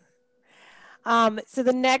 So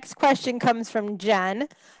the next question comes from Jen.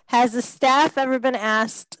 Has the staff ever been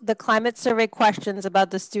asked the climate survey questions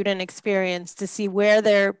about the student experience to see where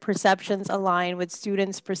their perceptions align with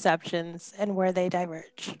students' perceptions and where they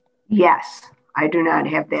diverge? Yes, I do not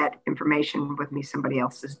have that information with me. Somebody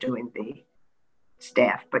else is doing the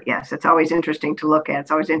staff, but yes, it's always interesting to look at.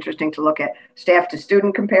 It's always interesting to look at staff to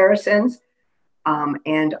student comparisons,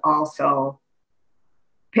 and also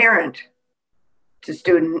parent to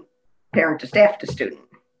student, parent to staff to student,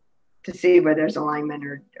 to see where there's alignment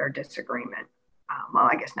or disagreement. Well,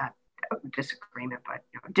 I guess not disagreement,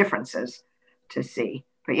 but differences to see.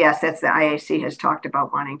 But yes, that's the IAC has talked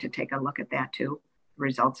about wanting to take a look at that too,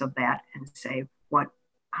 results of that, and say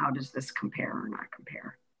how does this compare or not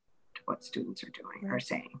compare to what students are doing or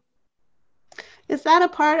saying. Is that a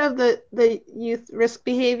part of the youth risk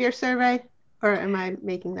behavior survey, or am I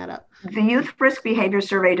making that up? The youth risk behavior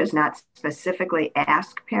survey does not specifically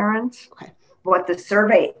ask parents. Okay. What the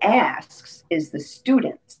survey asks is the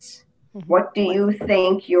students. What do you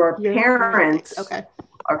think your parents,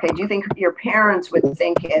 okay, do you think your parents would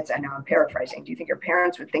think I know I'm paraphrasing, do you think your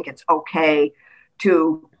parents would think it's okay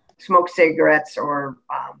to smoke cigarettes or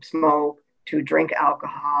smoke, to drink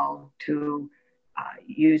alcohol, to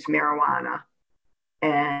use marijuana?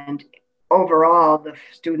 And overall, the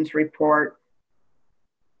students report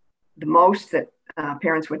the most that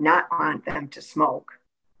parents would not want them to smoke,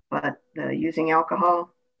 but the using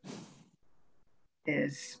alcohol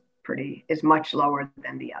is much lower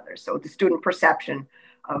than the others. So the student perception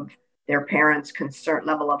of their parents'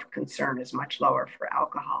 level of concern is much lower for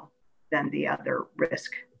alcohol than the other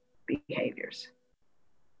risk behaviors.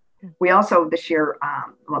 We also this year,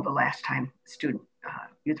 the last time student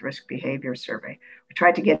youth risk behavior survey, we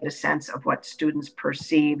tried to get a sense of what students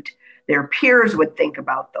perceived their peers would think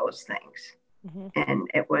about those things. And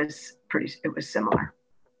it was similar.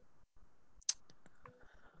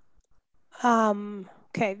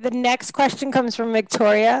 Okay, the next question comes from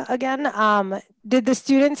Victoria again. Did the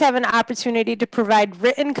students have an opportunity to provide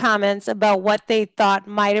written comments about what they thought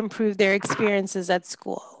might improve their experiences at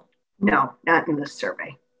school? No, not in this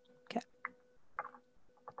survey. Okay.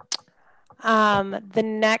 The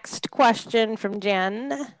next question from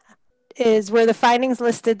Jen is, were the findings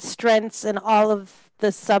listed strengths in all of the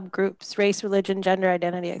subgroups, race, religion, gender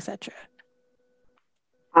identity, etc.?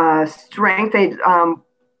 Strength,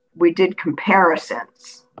 we did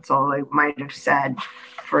comparisons. So they might have said,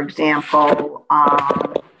 for example,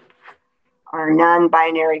 our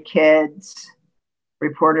non-binary kids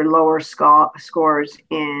reported lower scores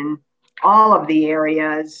in all of the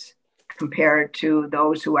areas compared to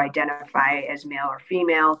those who identify as male or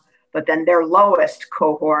female, but then their lowest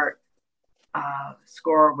cohort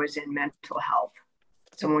score was in mental health.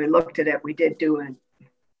 So when we looked at it, we did do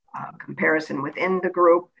a comparison within the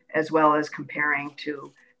group as well as comparing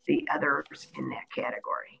to the others in that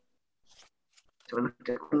category. So we looked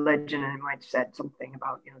at religion, and we might have said something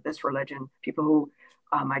about this religion. People who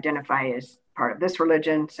identify as part of this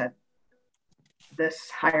religion said this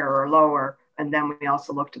higher or lower, and then we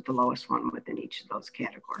also looked at the lowest one within each of those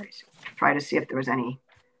categories to try to see if there was any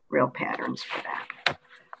real patterns for that.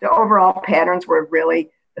 The overall patterns were really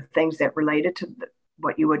the things that related to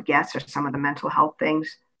what you would guess are some of the mental health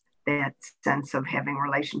things, that sense of having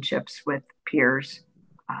relationships with peers.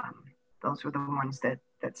 Those were the ones that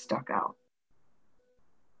stuck out.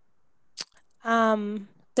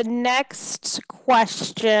 The next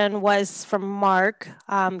question was from Mark.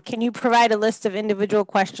 Can you provide a list of individual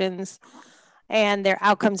questions and their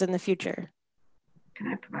outcomes in the future? Can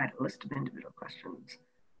I provide a list of individual questions?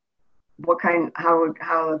 What kind, how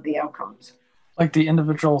are the outcomes? Like the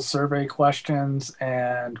individual survey questions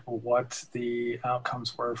and what the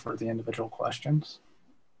outcomes were for the individual questions?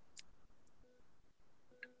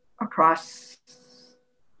 Across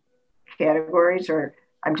categories, or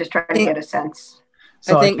I'm just trying to get a sense.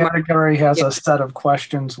 So a category has a set of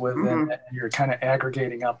questions within it, and you're kind of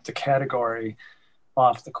aggregating up the category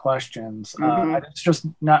off the questions. It's just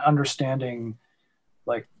not understanding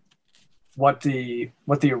like what the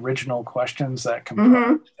original questions that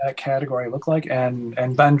comprise that category look like,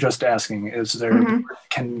 and then just asking, is there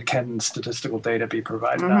can statistical data be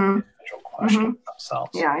provided on the individual questions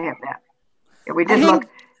themselves? Yeah, I have that. Yeah, we did look.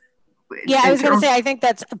 Yeah, I was going to say, I think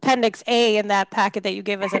that's Appendix A in that packet that you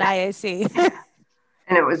gave us at IAC.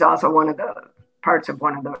 And it was also one of the parts of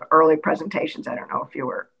one of the early presentations. I don't know if you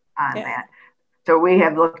were on that. So we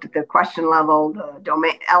have looked at the question level, the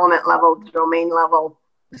domain element level, the domain level,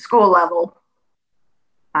 the school level,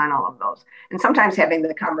 on all of those. And sometimes having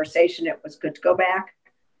the conversation, it was good to go back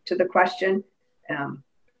to the question.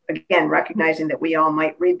 Again, recognizing that we all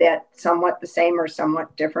might read that somewhat the same or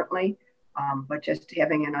somewhat differently, but just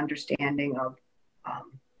having an understanding of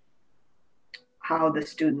how the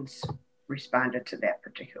students responded to that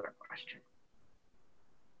particular question.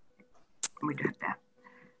 We did that.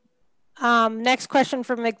 Next question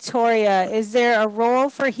from Victoria. Is there a role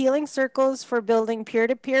for healing circles for building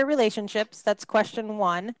peer-to-peer relationships? That's question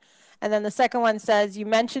 1. And then the second one says, you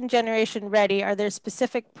mentioned Generation Ready. Are there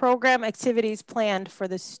specific program activities planned for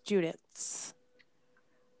the students?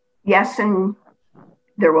 Yes, and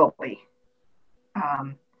there will be.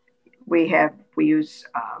 We use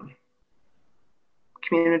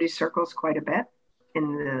community circles quite a bit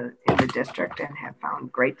in the district and have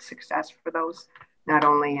found great success for those, not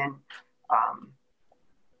only in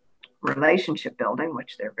relationship building,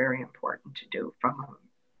 which they're very important to do from a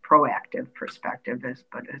proactive perspective,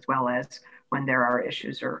 but as well as when there are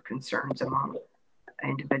issues or concerns among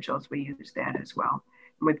individuals, we use that as well.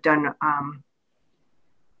 And we've done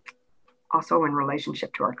also in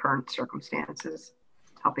relationship to our current circumstances,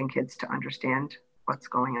 helping kids to understand what's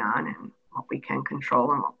going on and what we can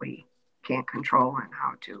control and what we can't control and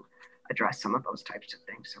how to address some of those types of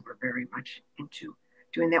things. So we're very much into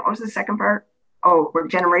doing that. What was the second part? Oh, we're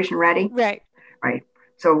Generation Ready? Right. Right.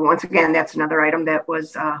 So once again, that's another item that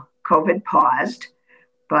was COVID paused,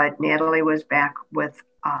 but Natalie was back with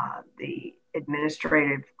the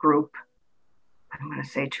administrative group, I'm going to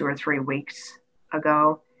say 2 or 3 weeks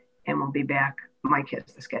ago, and we'll be back. Mike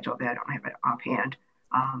has the schedule that I don't have it offhand.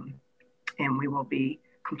 And we will be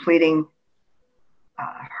completing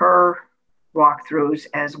her walkthroughs,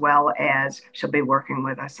 as well as she'll be working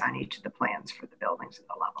with us on each of the plans for the buildings and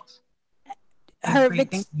the levels.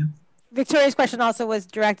 Victoria's question also was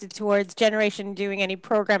directed towards Generation doing any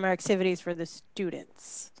program or activities for the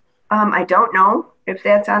students. I don't know if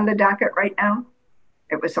that's on the docket right now.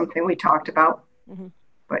 It was something we talked about,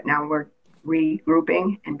 but now we're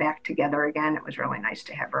regrouping and back together again. It was really nice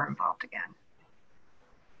to have her involved again.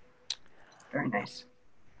 Very nice.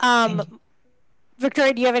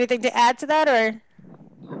 Victoria, do you have anything to add to that, or?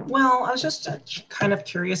 Well, I was just kind of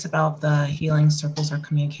curious about the healing circles or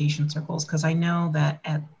communication circles, because I know that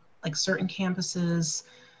at like certain campuses,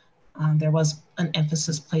 there was an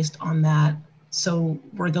emphasis placed on that. So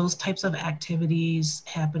were those types of activities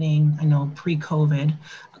happening, I know pre-COVID,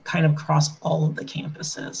 kind of across all of the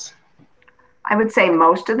campuses? I would say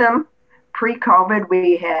most of them. Pre-COVID,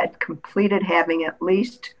 we had completed having at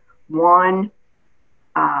least one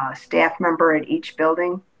staff member at each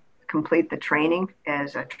building complete the training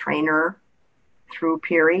as a trainer through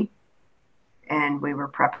PERI. And we were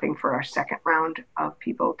prepping for our second round of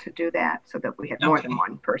people to do that so that we had more than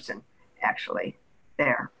one person actually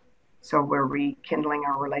there. So we're rekindling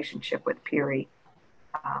our relationship with PERI.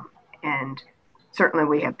 And certainly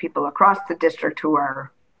we have people across the district who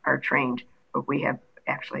are trained, but we have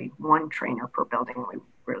actually one trainer per building. We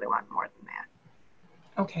really want more than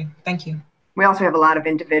that. Okay, thank you. We also have a lot of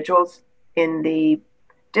individuals in the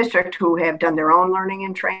district who have done their own learning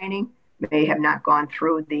and training. They have not gone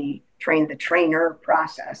through the train the trainer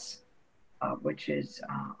process, which is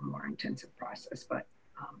a more intensive process, but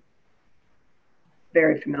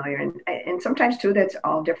very familiar. And sometimes too, that's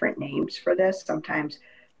all different names for this. Sometimes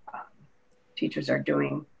teachers are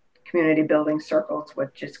doing community building circles,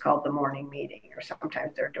 which is called the morning meeting, or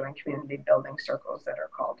sometimes they're doing community building circles that are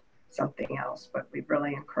called something else. But we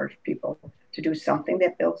really encourage people to do something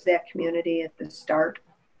that builds that community at the start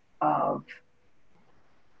of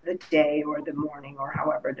the day or the morning, or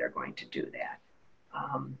however they're going to do that.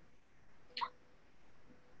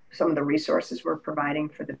 Some of the resources we're providing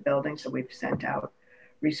for the building, so we've sent out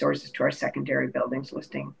resources to our secondary buildings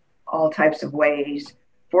listing all types of ways.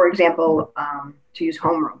 For example, to use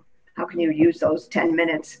homeroom. How can you use those 10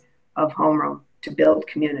 minutes of homeroom to build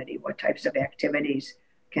community? What types of activities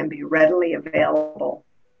can be readily available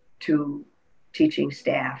to teaching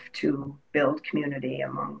staff to build community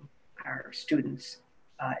among our students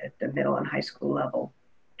at the middle and high school level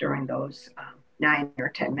during those 9 or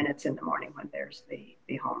 10 minutes in the morning when there's the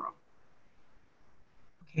homeroom.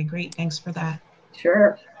 Okay, great. Thanks for that.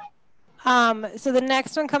 Sure. So the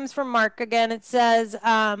next one comes from Mark again. It says,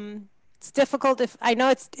 it's difficult if, I know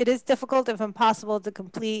it is difficult if impossible to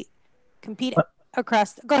compete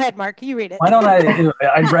across. Go ahead, Mark, you read it. Why don't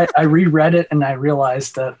I reread it and I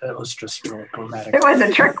realized that it was just really grammatic. It was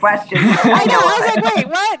a trick question. I know. I was like, wait,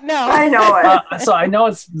 what? No. I know it. So I know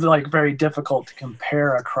it's like very difficult to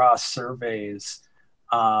compare across surveys.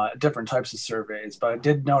 different types of surveys. But I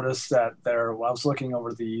did notice that while I was looking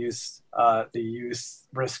over the youth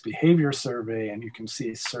risk behavior survey, and you can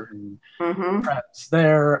see certain trends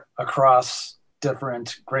there across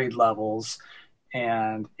different grade levels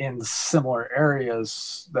and in similar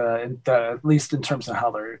areas, at least in terms of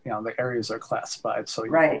how they're, the areas are classified. So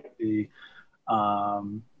you see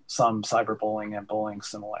some cyberbullying and bullying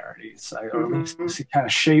similarities, or at least you see kind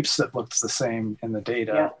of shapes that looks the same in the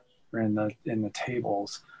data or in the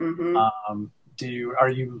tables. Are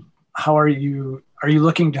you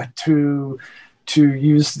looking to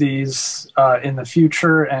use these in the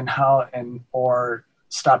future, or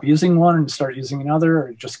stop using one and start using another,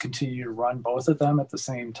 or just continue to run both of them at the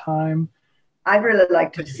same time? I'd really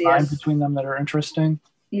like to see us between them that are interesting.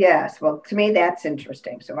 Yes, well, to me, that's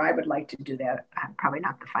interesting. So I would like to do that. I'm probably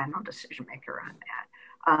not the final decision maker on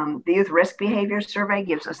that. The Youth Risk Behavior Survey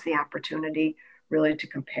gives us the opportunity really to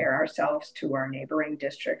compare ourselves to our neighboring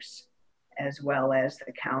districts as well as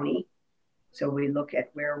the county. So we look at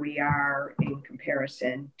where we are in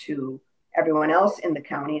comparison to everyone else in the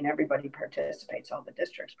county, and everybody participates, all the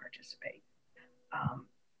districts participate.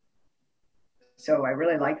 So I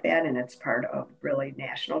really like that, and it's part of really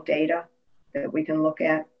national data that we can look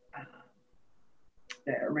at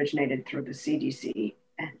that originated through the CDC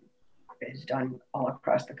and is done all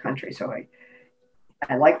across the country. So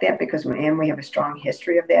I like that because we have a strong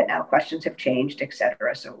history of that. Now questions have changed, et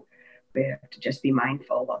cetera. So we have to just be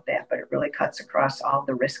mindful of that, but it really cuts across all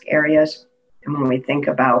the risk areas. And when we think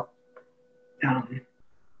about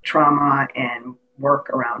trauma and work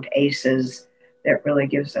around ACEs, that really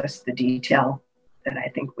gives us the detail that I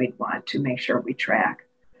think we'd want to make sure we track.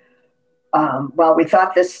 While we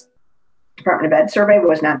thought this Department of Ed survey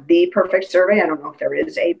was not the perfect survey, I don't know if there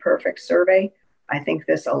is a perfect survey. I think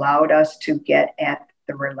this allowed us to get at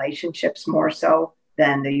the relationships more so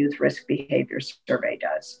than the Youth Risk Behavior Survey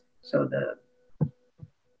does. So the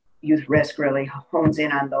youth risk really hones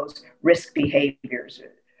in on those risk behaviors,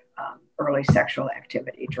 early sexual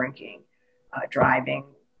activity, drinking, driving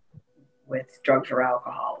with drugs or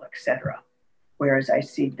alcohol, et cetera. Whereas I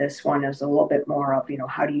see this one as a little bit more of,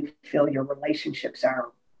 how do you feel your relationships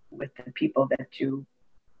are with the people that you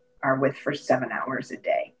are with for 7 hours a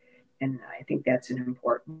day? And I think that's an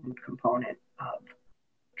important component of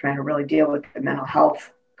trying to really deal with the mental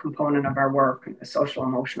health component of our work and the social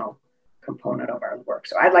emotional component of our work.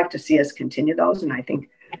 So I'd like to see us continue those. And I think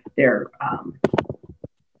they're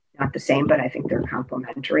not the same, but I think they're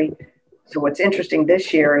complementary. So what's interesting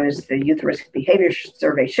this year is the Youth Risk Behavior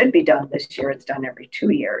Survey should be done this year. It's done every 2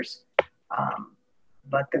 years.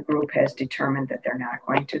 But the group has determined that they're not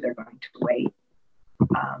going to, they're going to wait.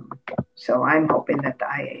 So I'm hoping that the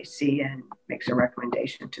IAC makes a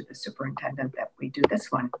recommendation to the superintendent that we do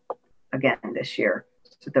this one again this year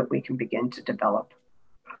so that we can begin to develop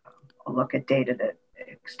a look at data that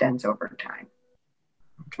extends over time.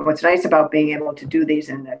 What's nice about being able to do these,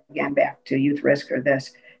 and again, back to youth risk or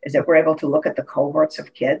this, is that we're able to look at the cohorts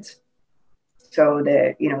of kids. So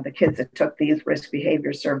the kids that took the Youth Risk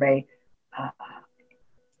Behavior Survey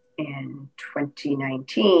in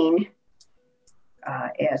 2019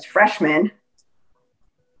 as freshmen,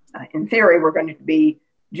 in theory, we're going to be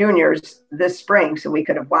juniors this spring. So we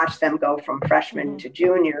could have watched them go from freshmen to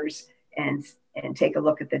juniors and take a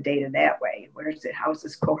look at the data that way. How's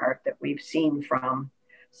this cohort that we've seen from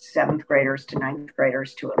 7th graders to 9th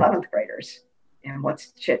graders to 11th graders? And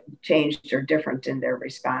what's changed or different in their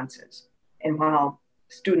responses. And while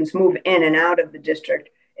students move in and out of the district,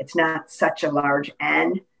 it's not such a large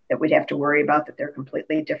N that we'd have to worry about that they're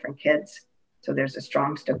completely different kids. So there's a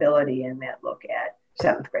strong stability in that look at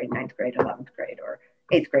 7th grade, 9th grade, 11th grade, or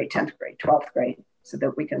 8th grade, 10th grade, 12th grade, so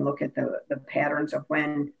that we can look at the patterns of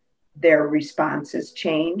when their responses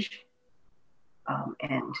change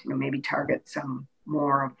and maybe target some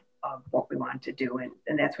more of what we want to do.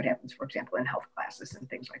 And that's what happens, for example, in health classes and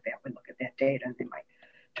things like that. We look at that data and they might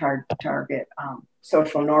target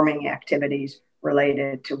social norming activities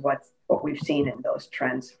related to what we've seen in those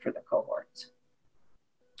trends for the cohorts.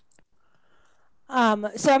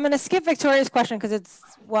 So I'm going to skip Victoria's question because it's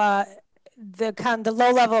the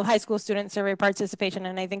low level of high school student survey participation,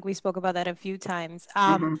 and I think we spoke about that a few times.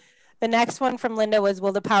 The next one from Linda was,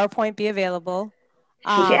 will the PowerPoint be available?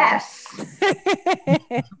 Yes.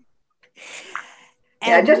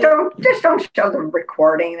 Yeah, just don't show them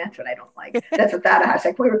recording. That's what I don't like. That's what that was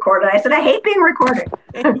like. We recorded. I said I hate being recorded.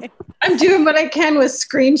 I'm doing what I can with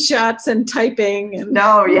screenshots and typing.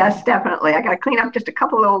 No, yes, definitely. I got to clean up just a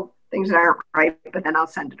couple little things that aren't right, but then I'll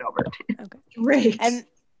send it over to you. Okay. Great. And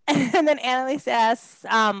And then Annalise asks,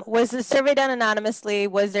 was the survey done anonymously?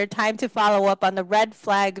 Was there time to follow up on the red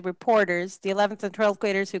flag reporters? The 11th and 12th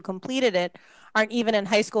graders who completed it aren't even in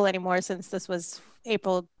high school anymore since this was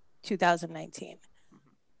April 2019.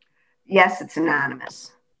 Yes, it's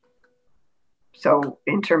anonymous. So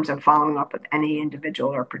in terms of following up with any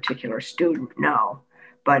individual or particular student, no.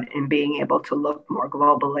 But in being able to look more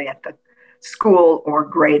globally at the school or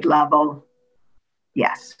grade level,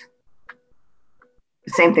 yes.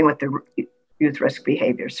 Same thing with the Youth Risk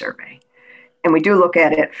Behavior Survey. And we do look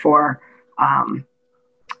at it for,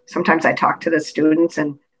 sometimes I talk to the students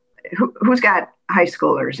and who's got high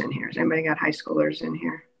schoolers in here? Has anybody got high schoolers in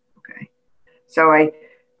here? Okay. So I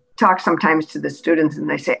talk sometimes to the students and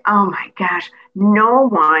they say, oh my gosh, no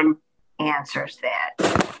one answers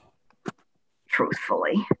that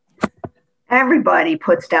truthfully. Everybody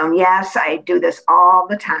puts down, yes, I do this all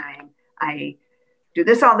the time. I do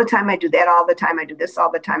this all the time. I do that all the time. I do this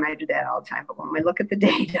all the time. I do that all the time. But when we look at the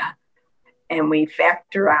data and we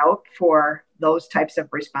factor out for those types of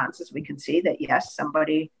responses, we can see that, yes,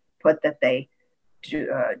 somebody put that they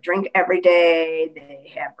drink every day,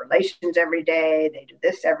 they have relations every day, they do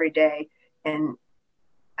this every day. And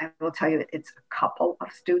I will tell you, it's a couple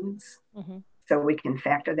of students. Mm-hmm. So we can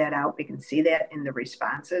factor that out. We can see that in the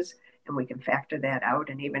responses and we can factor that out.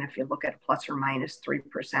 And even if you look at plus or minus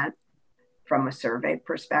 3% from a survey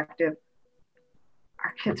perspective,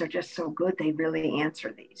 our kids are just so good. They really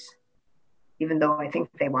answer these, even though I think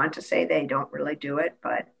they want to say they don't really do it.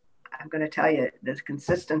 But I'm going to tell you, the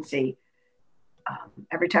consistency,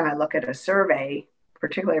 every time I look at a survey,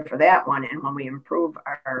 particularly for that one, and when we improve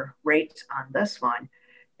our rates on this one,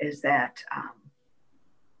 is that,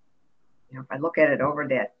 if I look at it over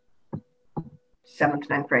that 7th,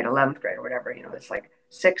 9th grade, 11th grade, or whatever, it's like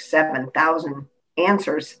 6,000, 7,000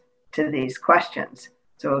 answers to these questions.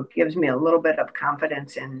 So it gives me a little bit of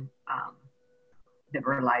confidence in the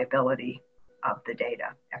reliability of the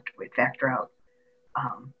data after we factor out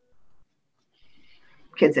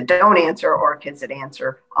kids that don't answer or kids that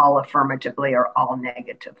answer all affirmatively or all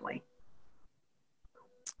negatively.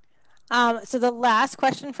 So the last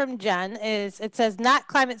question from Jen is, it says, not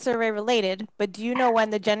climate survey related, but do you know when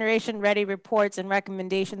the Generation Ready reports and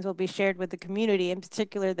recommendations will be shared with the community, in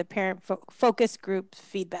particular the parent focus group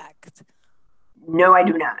feedback? No, I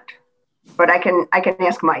do not. But I can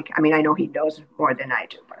ask Mike. I mean, I know he knows more than I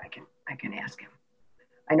do, but I can ask him.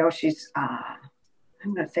 I know she's, I'm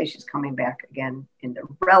going to say she's coming back again in the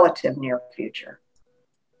relative near future,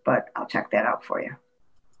 but I'll check that out for you.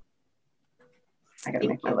 I got to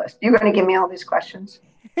make my list. You're going to give me all these questions?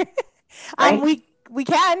 Right? We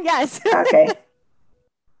can, yes. Okay.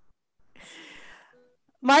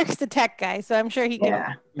 Mark's the tech guy, so I'm sure he can.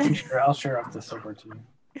 Yeah. I'll share off this over to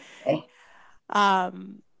you. Okay. All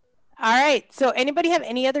right. So anybody have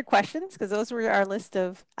any other questions? Because those were our list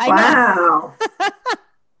of. Wow.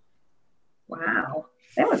 Wow.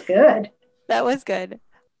 That was good. That was good.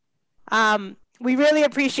 We really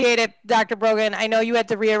appreciate it, Dr. Brogan. I know you had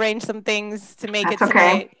to rearrange some things to make it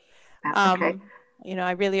tonight. That's okay.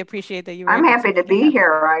 I really appreciate that you were. I'm happy to be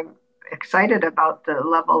here. I'm excited about the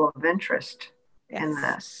level of interest in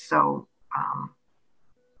this. So,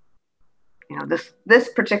 this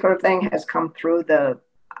particular thing has come through the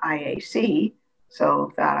IAC.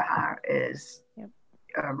 So that is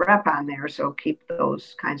a rep on there. So keep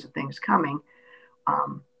those kinds of things coming.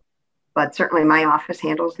 But certainly my office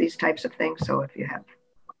handles these types of things. So if you have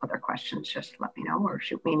other questions, just let me know or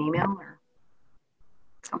shoot me an email or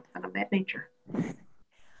something of that nature.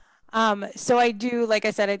 So I do, like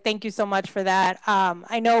I said, I thank you so much for that.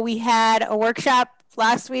 I know we had a workshop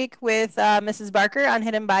last week with Mrs. Barker on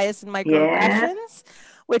hidden bias and microaggressions,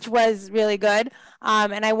 which was really good.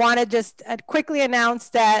 And I want to just quickly announce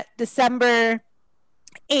that December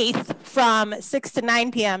 8th from 6 to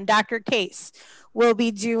 9 p.m., Dr. Case will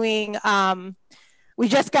be doing, we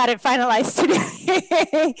just got it finalized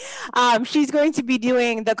today. She's going to be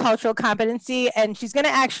doing the cultural competency, and she's going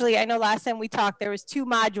to actually, I know last time we talked, there was 2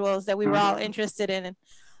 modules that we were all interested in.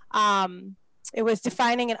 It was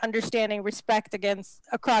defining and understanding respect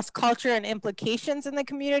across culture and implications in the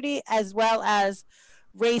community, as well as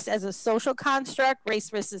race as a social construct, race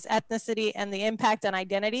versus ethnicity, and the impact on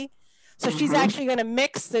identity. So she's actually going to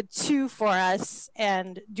mix the 2 for us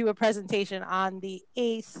and do a presentation on the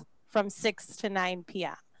 8th from 6 to 9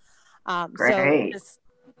 p.m. Great. So just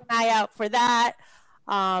keep an eye out for that.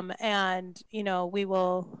 And, we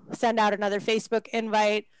will send out another Facebook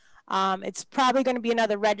invite. It's probably going to be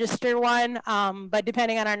another register one, but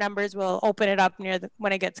depending on our numbers, we'll open it up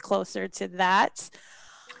when it gets closer to that.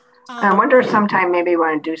 I wonder if sometime maybe you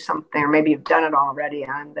want to do something, or maybe you've done it already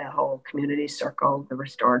on the whole community circle, the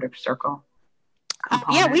restorative circle.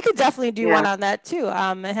 Yeah, we could definitely do one on that too.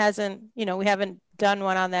 It hasn't, we haven't done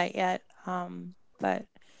one on that yet. But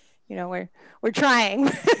we're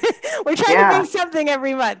trying. We're trying to make something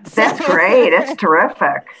every month. So. That's great. That's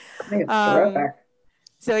terrific. Terrific.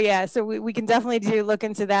 So yeah, so we can definitely look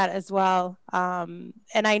into that as well. And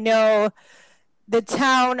I know the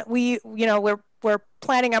town, we're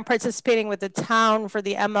planning on participating with the town for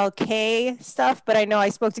the MLK stuff, but I know I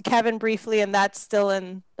spoke to Kevin briefly and that's still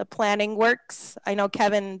in the planning works. I know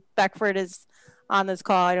Kevin Beckford is on this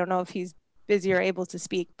call. I don't know if he's busy or able to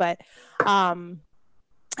speak, but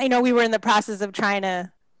I know we were in the process of trying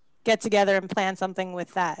to get together and plan something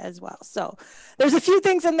with that as well. So there's a few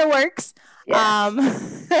things in the works.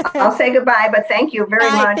 Yes. I'll say goodbye, but thank you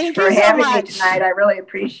very much for having me tonight. I really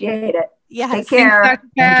appreciate it. Yes. Take care.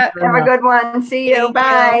 Thanks, Have a good one. See you.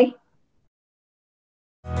 Bye.